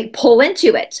 Pull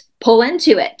into it, pull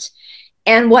into it.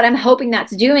 And what I'm hoping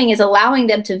that's doing is allowing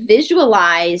them to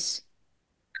visualize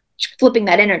flipping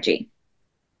that energy.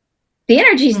 The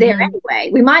energy's there Mm-hmm.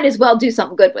 anyway. We might as well do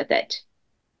something good with it.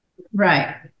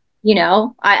 Right. You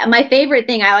know, my favorite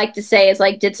thing I like to say is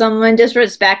like, did someone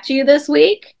disrespect you this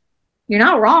week? You're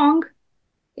not wrong.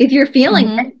 If you're feeling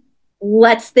it,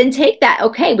 let's then take that.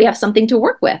 Okay, we have something to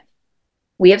work with.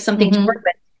 We have something to work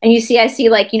with. And you see, I see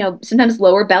like, you know, sometimes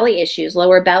lower belly issues,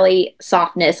 lower belly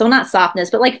softness. Well, not softness,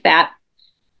 but like fat.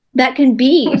 That can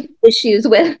be issues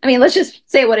with, I mean, let's just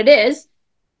say what it is.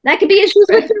 That could be issues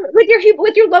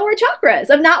with your lower chakras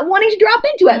of not wanting to drop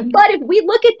into it. But if we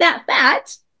look at that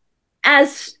fat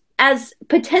as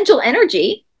potential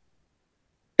energy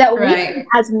that we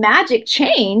as magic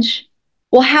change,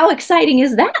 well, how exciting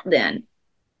is that then?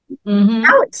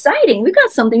 How exciting. We've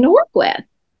got something to work with.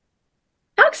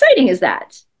 How exciting is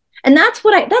that? And that's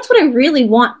what I really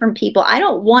want from people. I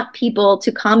don't want people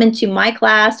to come into my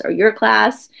class or your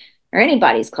class or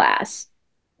anybody's class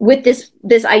with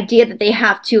this idea that they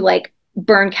have to like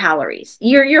burn calories.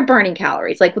 You're burning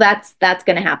calories. Like that's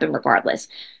going to happen regardless.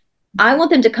 I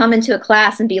want them to come into a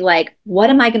class and be like, what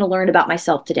am I going to learn about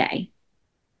myself today?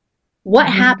 What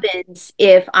happens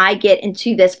if I get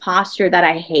into this posture that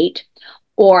I hate?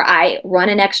 Or I run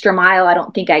an extra mile I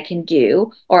don't think I can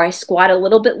do, or I squat a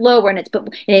little bit lower and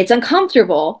it's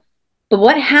uncomfortable. But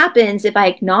what happens if I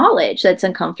acknowledge that it's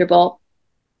uncomfortable,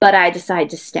 but I decide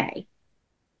to stay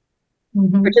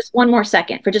for just one more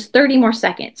second, for just 30 more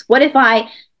seconds? What if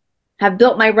I have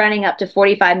built my running up to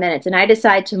 45 minutes and I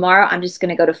decide tomorrow I'm just going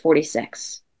to go to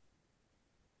 46?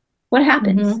 What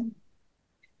happens?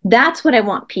 That's what I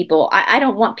want people. I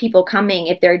don't want people coming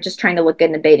if they're just trying to look good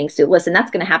in a bathing suit. Listen,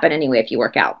 that's going to happen anyway if you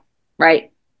work out,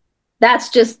 right? That's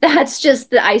just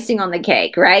the icing on the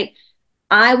cake, right?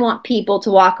 I want people to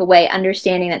walk away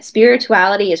understanding that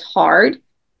spirituality is hard,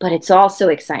 but it's also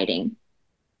exciting.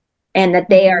 And that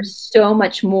they are so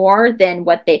much more than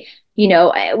what they, you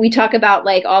know, we talk about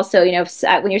like also, you know,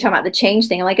 when you're talking about the change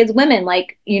thing, like as women,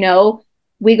 like, you know,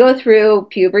 we go through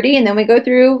puberty and then we go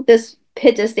through this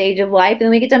pitta stage of life and then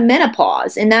we get to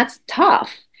menopause, and that's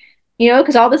tough, you know,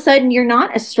 because all of a sudden you're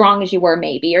not as strong as you were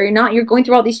maybe, or you're going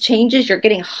through all these changes, you're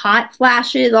getting hot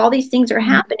flashes, all these things are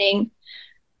happening.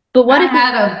 But what if I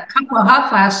had a couple of hot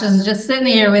flashes just sitting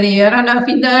here with you? I don't know if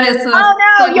you noticed.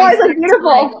 Oh no, yours look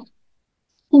beautiful.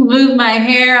 Move my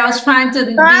hair. I was trying to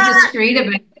be discreet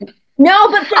about it.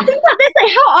 No, but think about this.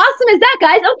 Like, how awesome is that,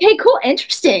 guys? Okay, cool.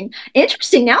 Interesting.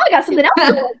 Now I got something else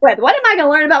to work with. What am I going to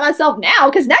learn about myself now?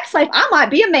 Because next life, I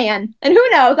might be a man. And who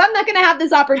knows? I'm not going to have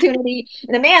this opportunity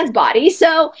in a man's body.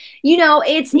 So, you know,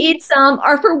 it's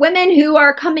or for women who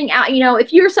are coming out, you know,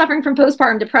 if you're suffering from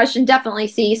postpartum depression, definitely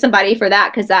see somebody for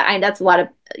that. Because that's a lot of,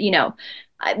 you know,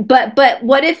 but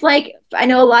what if, like, I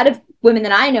know a lot of women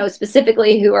that I know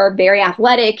specifically who are very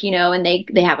athletic, you know, and they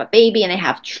have a baby and they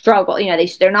have struggle, you know,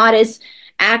 they're not as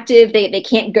active. They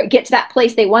can't get to that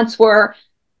place they once were.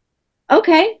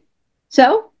 Okay.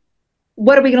 So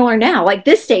what are we going to learn now? Like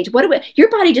this stage, your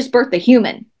body just birthed a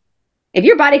human. If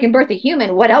your body can birth a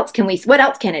human, what else can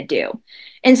it do?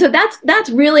 And so that's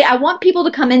really, I want people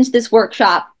to come into this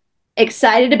workshop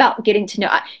excited about getting to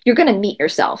know. You're going to meet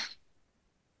yourself.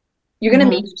 You're going to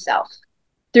meet yourself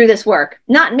through this work.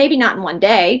 Maybe not in one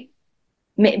day,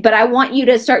 but I want you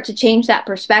to start to change that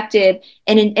perspective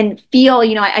and feel,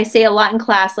 you know, I say a lot in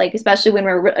class, like, especially when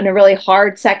we're in a really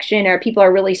hard section or people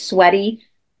are really sweaty,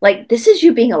 like, this is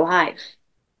you being alive.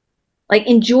 Like,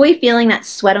 enjoy feeling that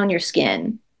sweat on your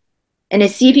skin and to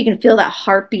see if you can feel that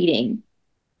heart beating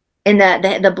and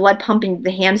the blood pumping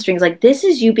the hamstrings. Like, this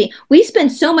is you being, we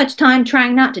spend so much time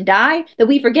trying not to die that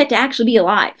we forget to actually be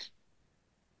alive.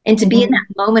 And to be in that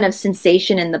moment of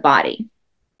sensation in the body.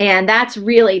 And that's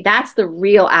the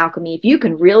real alchemy. If you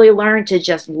can really learn to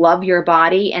just love your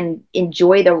body and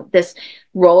enjoy this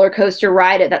roller coaster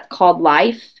ride that's called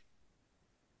life,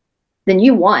 then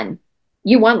you won.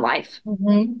 You won life.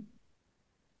 You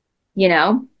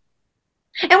know?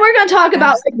 And we're going to talk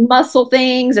about like muscle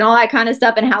things and all that kind of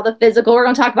stuff and how the physical, we're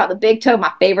going to talk about the big toe,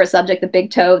 my favorite subject, the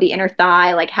big toe, the inner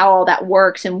thigh, like how all that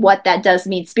works and what that does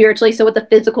mean spiritually. So what the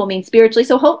physical means spiritually.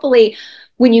 So hopefully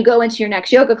when you go into your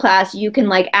next yoga class, you can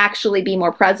like actually be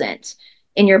more present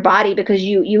in your body because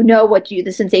you know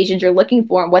the sensations you're looking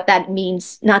for and what that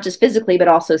means, not just physically, but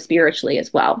also spiritually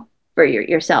as well for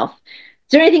yourself. Is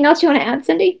there anything else you want to add,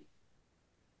 Cindy?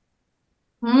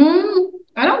 I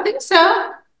don't think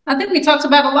so. I think we talked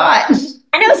about a lot.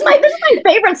 I know this is my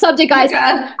favorite subject, guys.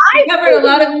 I covered a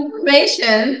lot of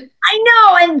information. I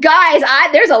know, and guys,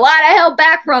 there's a lot I held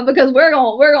back from because we're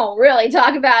gonna really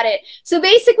talk about it. So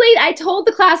basically, I told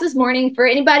the class this morning for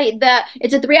anybody that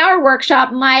it's a 3-hour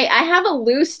workshop. I have a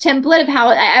loose template of how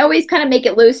I always kind of make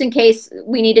it loose in case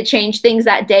we need to change things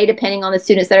that day depending on the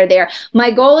students that are there. My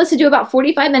goal is to do about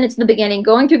 45 minutes in the beginning,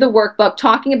 going through the workbook,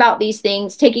 talking about these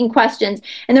things, taking questions,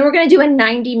 and then we're going to do a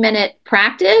 90-minute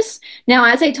practice. Now,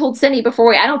 as I told Cindy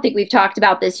before, I don't think we've talked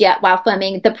about this yet while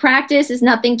filming. The practice is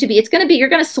nothing to be. It's going to be you're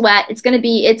going to sweat.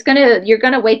 You're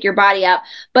going to wake your body up,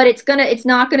 but it's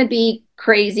not going to be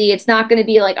crazy. It's not going to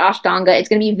be like Ashtanga. It's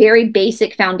going to be very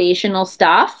basic foundational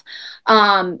stuff.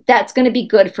 That's going to be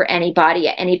good for anybody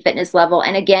at any fitness level.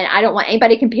 And again, I don't want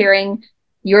anybody comparing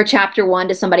your chapter 1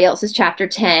 to somebody else's chapter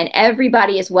 10.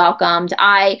 Everybody is welcomed.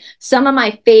 Some of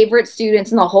my favorite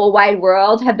students in the whole wide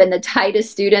world have been the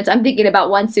tightest students. I'm thinking about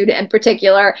one student in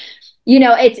particular. You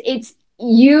know,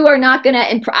 you are not going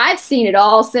to I've seen it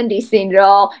all. Cindy's seen it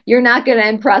all. You're not going to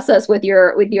impress us with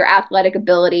your athletic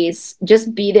abilities.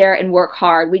 Just be there and work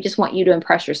hard. We just want you to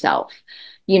impress yourself,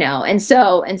 you know. And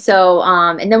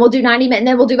then we'll do 90 minutes, and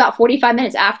then we'll do about 45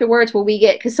 minutes afterwards where we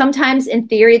get, because sometimes in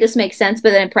theory this makes sense,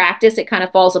 but then in practice it kind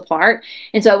of falls apart.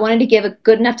 And so I wanted to give a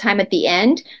good enough time at the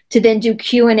end to then do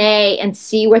Q&A and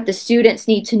see what the students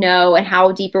need to know and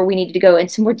how deeper we need to go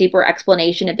into more deeper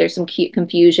explanation if there's some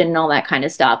confusion and all that kind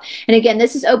of stuff. And again,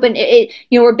 this is open.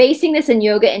 We're basing this in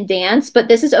yoga and dance, but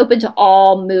this is open to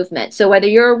all movement. So whether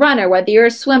you're a runner, whether you're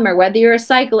a swimmer, whether you're a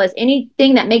cyclist,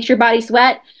 anything that makes your body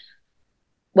sweat,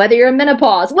 whether you're in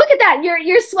menopause, look at that.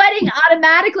 You're sweating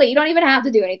automatically. You don't even have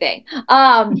to do anything.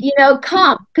 Come,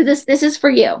 because this is for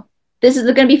you. This is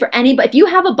going to be for anybody. If you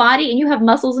have a body and you have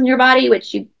muscles in your body,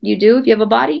 which you do if you have a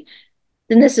body,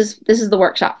 then this is the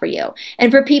workshop for you.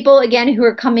 And for people, again, who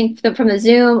are coming from the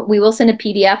Zoom, we will send a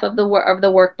PDF of the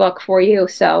workbook for you.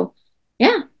 So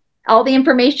yeah, all the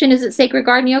information is at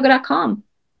sacredgardenyoga.com.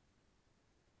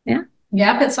 Yeah.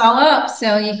 Yep, it's all up.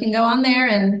 So you can go on there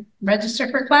and register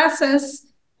for classes.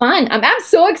 Fun. I'm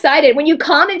so excited. When you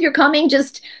come, if you're coming,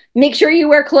 just make sure you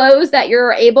wear clothes that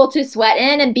you're able to sweat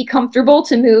in and be comfortable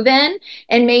to move in.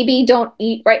 And maybe don't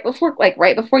eat right before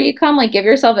you come. Like, give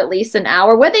yourself at least an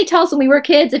hour. What they tell us when we were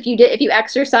kids, if you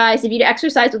exercise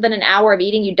within an hour of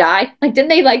eating, you die. Like, didn't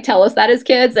they like tell us that as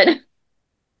kids? And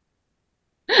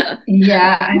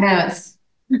yeah, I know.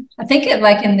 I think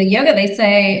like in the yoga, they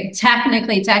say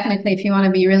technically, if you want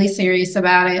to be really serious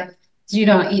about it, you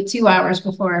don't eat 2 hours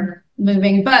before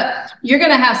moving, but you're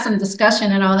going to have some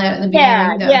discussion and all that at the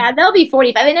beginning. Yeah, they'll be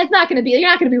 45. I mean, you're not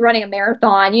going to be running a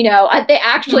marathon, you know. They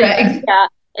actually, right.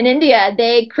 In India,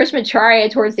 Krishnamacharya,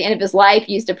 towards the end of his life,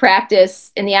 used to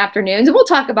practice in the afternoons. And we'll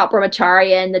talk about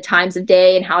brahmacharya and the times of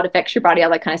day and how it affects your body,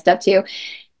 all that kind of stuff too.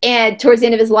 And towards the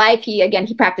end of his life, he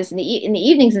practiced in the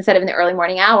evenings instead of in the early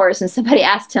morning hours. And somebody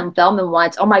asked Tim Feldman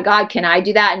once, "Oh my God, can I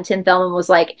do that?" And Tim Feldman was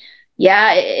like,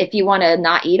 "Yeah, if you want to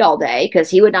not eat all day,"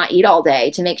 because he would not eat all day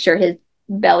to make sure his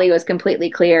belly was completely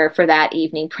clear for that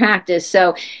evening practice.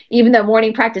 So even though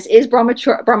morning practice is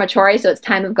brahmacharya, so it's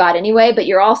time of God anyway, but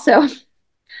you're also,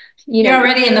 you're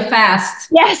already in the fast.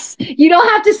 Yes, you don't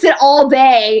have to sit all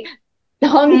day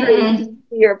hungry.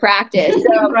 Your practice.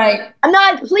 So right.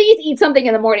 Please eat something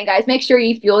in the morning, guys. Make sure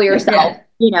you fuel yourself.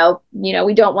 Yeah.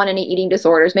 We don't want any eating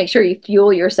disorders. Make sure you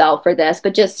fuel yourself for this,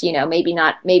 but just, maybe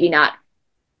not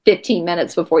 15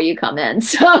 minutes before you come in.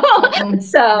 So,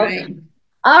 right.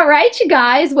 All right, you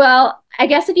guys. Well, I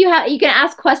guess if you can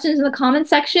ask questions in the comment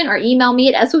section or email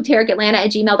me at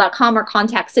esotericatlanta@gmail.com or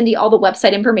contact Cindy. All the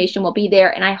website information will be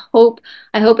there. And I hope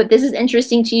that this is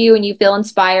interesting to you and you feel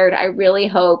inspired. I really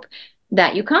hope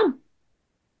that you come.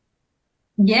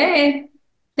 Yay.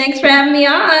 Thanks for having me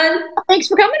on. Thanks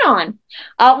for coming on.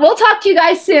 We'll talk to you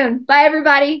guys soon. Bye,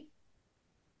 everybody.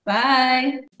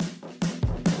 Bye.